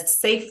as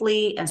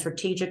safely and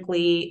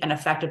strategically and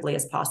effectively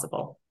as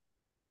possible.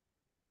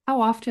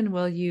 how often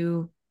will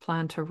you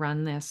plan to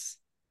run this?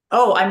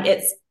 Oh,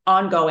 it's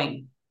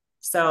ongoing.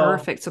 So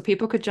Perfect. So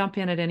people could jump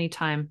in at any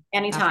time after.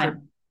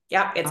 anytime.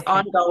 Yeah, it's Okay.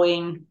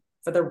 ongoing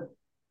for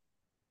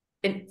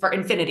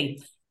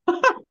infinity.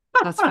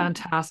 That's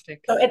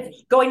fantastic. So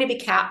it's going to be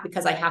capped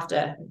because I have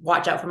to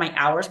watch out for my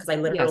hours because I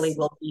literally Yes,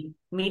 will be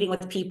meeting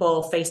with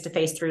people face to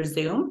face through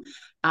Zoom.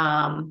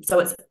 So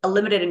it's a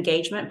limited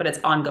engagement, but it's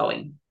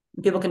ongoing.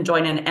 People can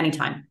join in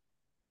anytime.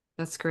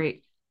 that's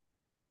great.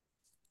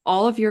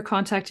 All of your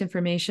contact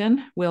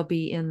information will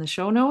be in the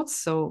show notes.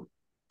 So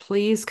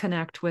please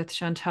connect with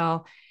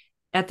Chantal.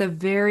 At the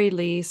very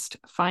least,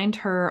 find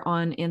her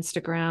on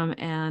Instagram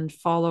and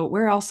follow.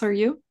 Where else are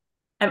you?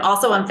 I'm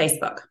also on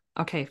Facebook.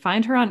 Okay,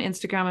 find her on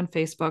Instagram and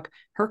Facebook.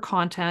 Her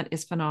content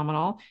is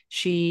phenomenal.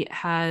 She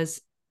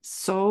has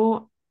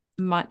so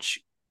much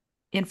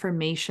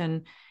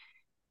information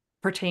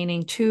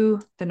pertaining to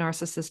the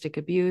narcissistic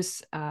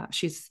abuse.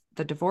 She's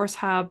the divorce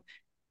hub.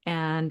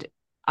 And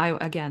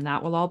again,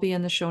 that will all be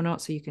in the show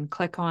notes. So you can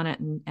click on it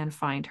and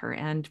find her.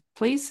 And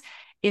please,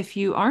 if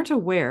you aren't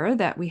aware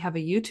that we have a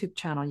YouTube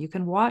channel, you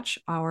can watch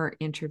our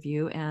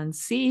interview and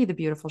see the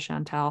beautiful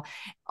Chantal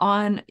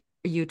on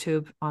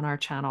YouTube on our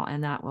channel.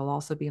 And that will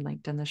also be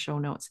linked in the show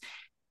notes.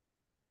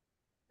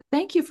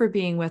 Thank you for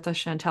being with us,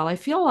 Chantal. I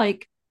feel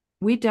like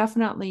we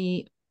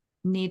definitely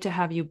need to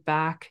have you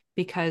back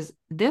because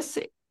this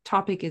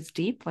topic is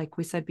deep. Like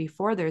we said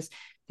before, there's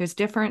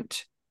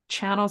different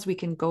channels we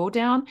can go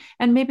down,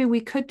 and maybe we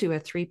could do a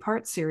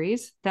 3-part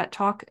series that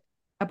talk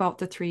about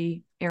the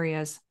 3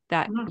 areas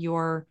that Mhm.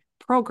 your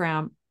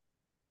program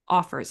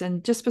offers,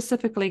 and just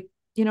specifically,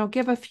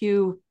 give a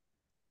few,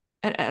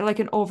 like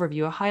an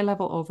overview, a high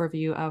level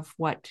overview of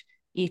what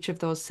each of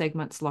those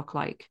segments look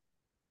like,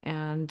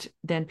 and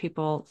then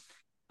people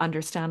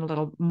understand a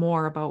little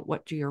more about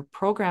what your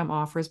program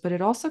offers, but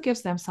it also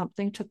gives them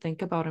something to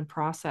think about and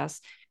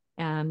process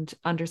and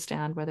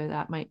understand whether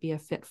that might be a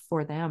fit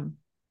for them.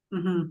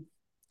 Mm-hmm.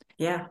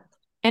 Yeah.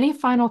 Any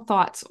final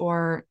thoughts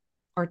or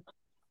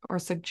or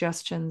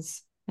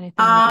suggestions?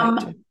 Anything you'd like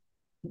to? Um,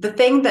 the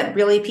thing that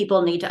really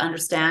people need to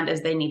understand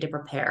is they need to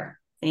prepare.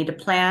 They need to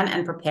plan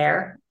and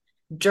prepare.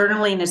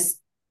 Journaling is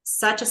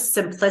such a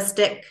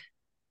simplistic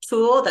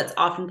tool that's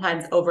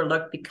oftentimes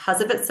overlooked because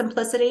of its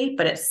simplicity,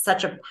 but it's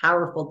such a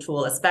powerful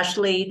tool,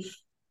 especially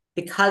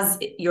because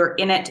you're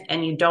in it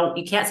and you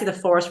can't see the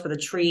forest for the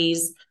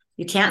trees.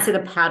 You can't see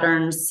the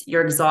patterns.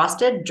 You're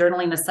exhausted.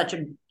 Journaling is such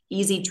an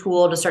easy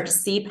tool to start to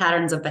see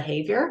patterns of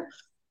behavior.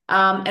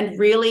 And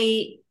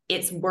really,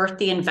 it's worth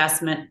the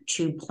investment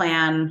to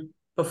plan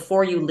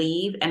before you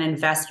leave and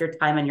invest your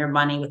time and your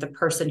money with a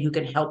person who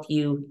can help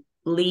you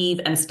leave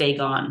and stay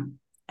gone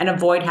and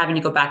avoid having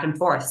to go back and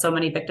forth. So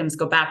many victims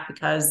go back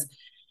because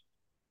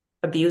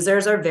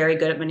abusers are very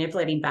good at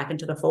manipulating back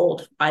into the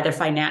fold, either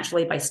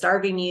financially by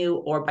starving you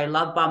or by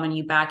love bombing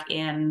you back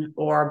in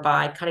or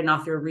by cutting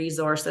off your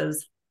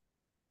resources.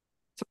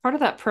 So part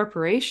of that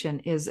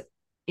preparation is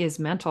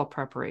mental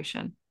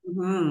preparation.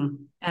 Mm-hmm.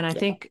 And I Yeah.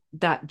 think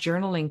that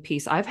journaling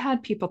piece, I've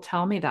had people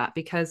tell me that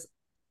because,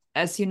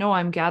 as you know,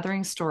 I'm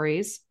gathering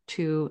stories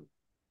to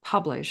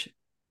publish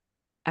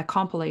a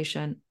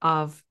compilation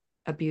of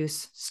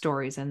abuse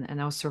stories and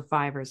those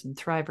survivors and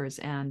thrivers,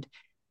 and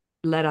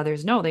let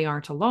others know they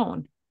aren't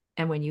alone.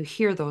 And when you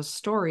hear those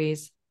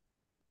stories,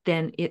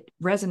 then it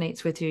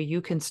resonates with you.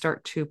 You can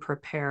start to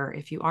prepare.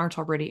 If you aren't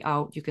already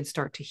out, you can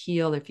start to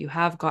heal. If you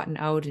have gotten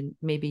out and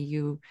maybe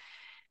you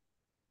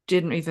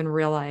didn't even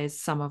realize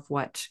some of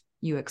what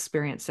you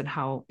experienced and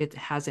how it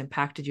has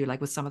impacted you,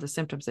 like with some of the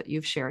symptoms that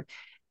you've shared.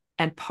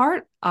 And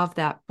part of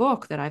that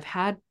book that I've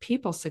had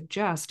people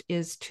suggest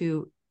is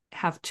to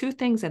have 2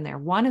 things in there.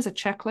 One is a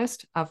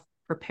checklist of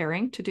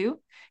preparing to do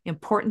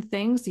important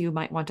things you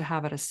might want to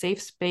have at a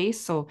safe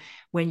space. So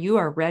when you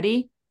are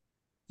ready,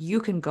 you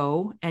can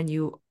go and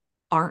you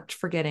aren't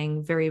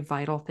forgetting very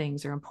vital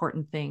things or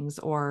important things.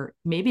 Or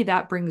maybe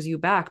that brings you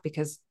back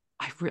because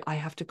I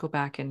have to go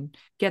back and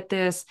get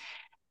this.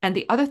 And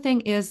the other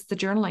thing is the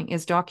journaling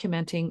is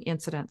documenting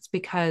incidents,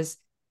 because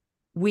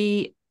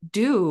we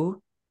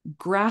do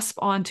grasp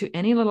onto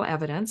any little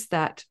evidence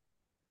that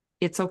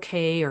it's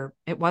okay, or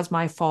it was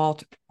my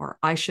fault, or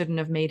I shouldn't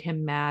have made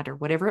him mad, or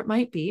whatever it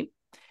might be.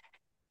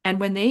 And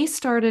when they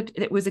started,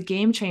 it was a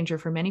game changer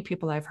for many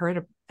people I've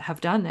heard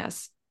have done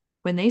this.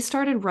 When they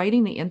started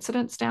writing the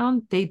incidents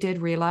down, they did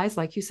realize,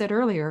 like you said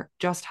earlier,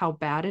 just how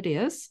bad it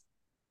is.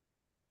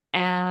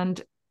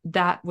 And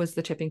that was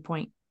the tipping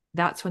point.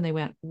 That's when they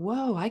went,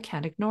 whoa, I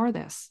can't ignore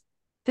this.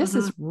 This Mm-hmm.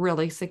 is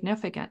really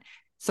significant.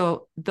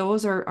 So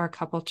those are a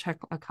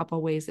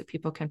couple ways that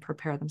people can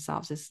prepare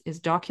themselves is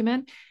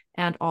document.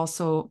 And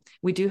also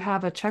we do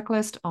have a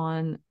checklist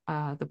on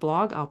the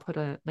blog. I'll put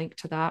a link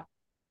to that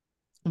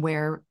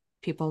where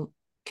people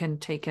can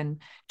take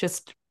and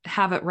just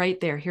have it right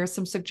there. Here's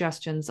some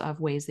suggestions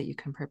of ways that you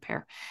can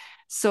prepare.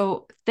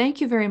 So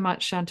thank you very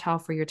much, Chantal,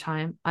 for your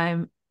time.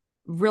 I'm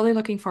really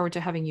looking forward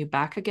to having you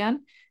back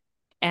again.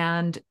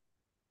 And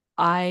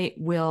I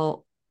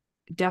will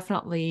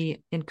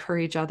definitely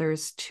encourage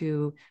others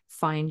to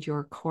find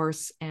your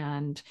course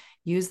and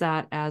use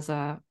that as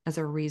a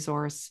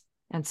resource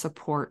and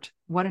support.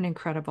 What an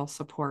incredible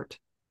support.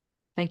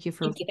 Thank you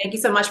for Thank you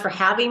so much for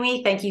having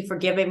me. Thank you for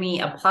giving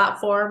me a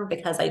platform,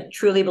 because I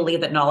truly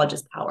believe that knowledge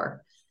is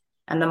power.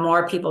 And the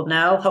more people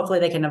know, hopefully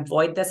they can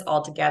avoid this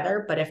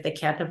altogether. But if they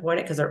can't avoid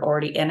it because they're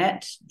already in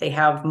it, they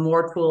have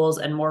more tools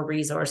and more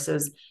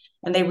resources,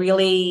 and they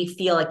really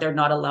feel like they're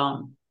not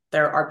alone.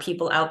 There are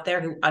people out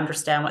there who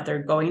understand what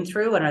they're going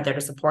through and are there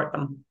to support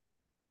them.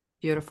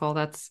 Beautiful.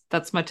 That's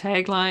my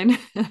tagline.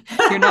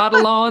 You're not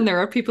alone. There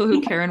are people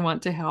who care and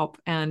want to help,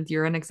 and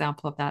you're an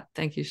example of that.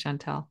 Thank you,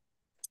 Chantal.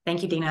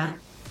 Thank you, Dina.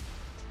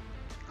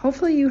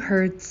 Hopefully you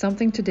heard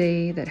something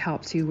today that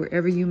helps you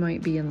wherever you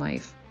might be in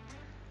life.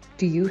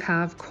 Do you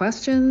have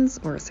questions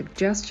or a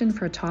suggestion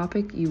for a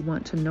topic you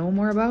want to know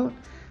more about?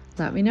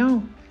 Let me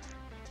know.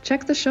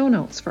 Check the show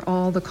notes for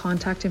all the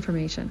contact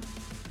information.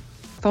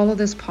 Follow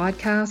this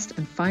podcast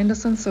and find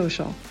us on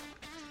social.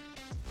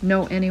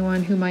 Know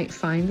anyone who might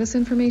find this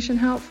information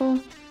helpful?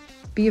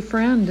 Be a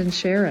friend and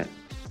share it.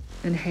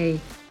 And hey,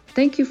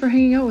 thank you for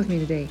hanging out with me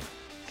today.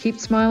 Keep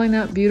smiling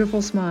that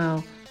beautiful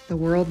smile. The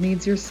world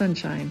needs your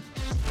sunshine.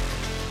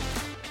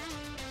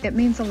 It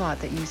means a lot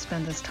that you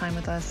spend this time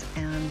with us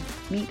and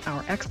meet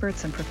our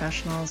experts and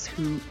professionals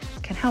who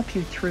can help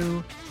you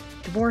through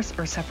divorce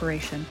or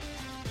separation.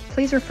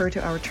 Please refer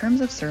to our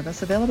terms of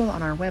service available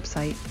on our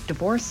website,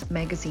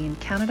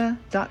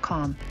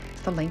 divorcemagazinecanada.com.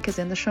 The link is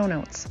in the show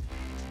notes.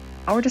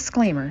 Our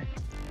disclaimer: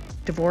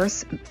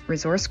 divorce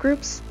resource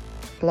groups,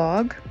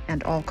 blog,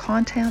 and all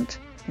content,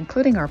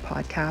 including our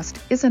podcast,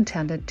 is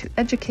intended to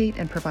educate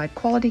and provide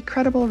quality,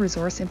 credible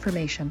resource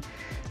information.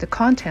 The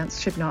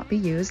contents should not be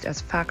used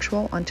as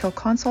factual until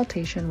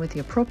consultation with the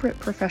appropriate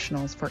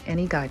professionals for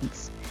any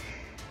guidance.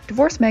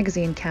 Divorce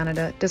Magazine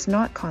Canada does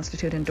not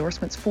constitute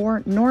endorsements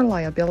for nor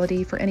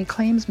liability for any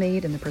claims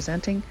made in the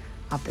presenting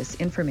of this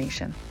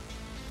information.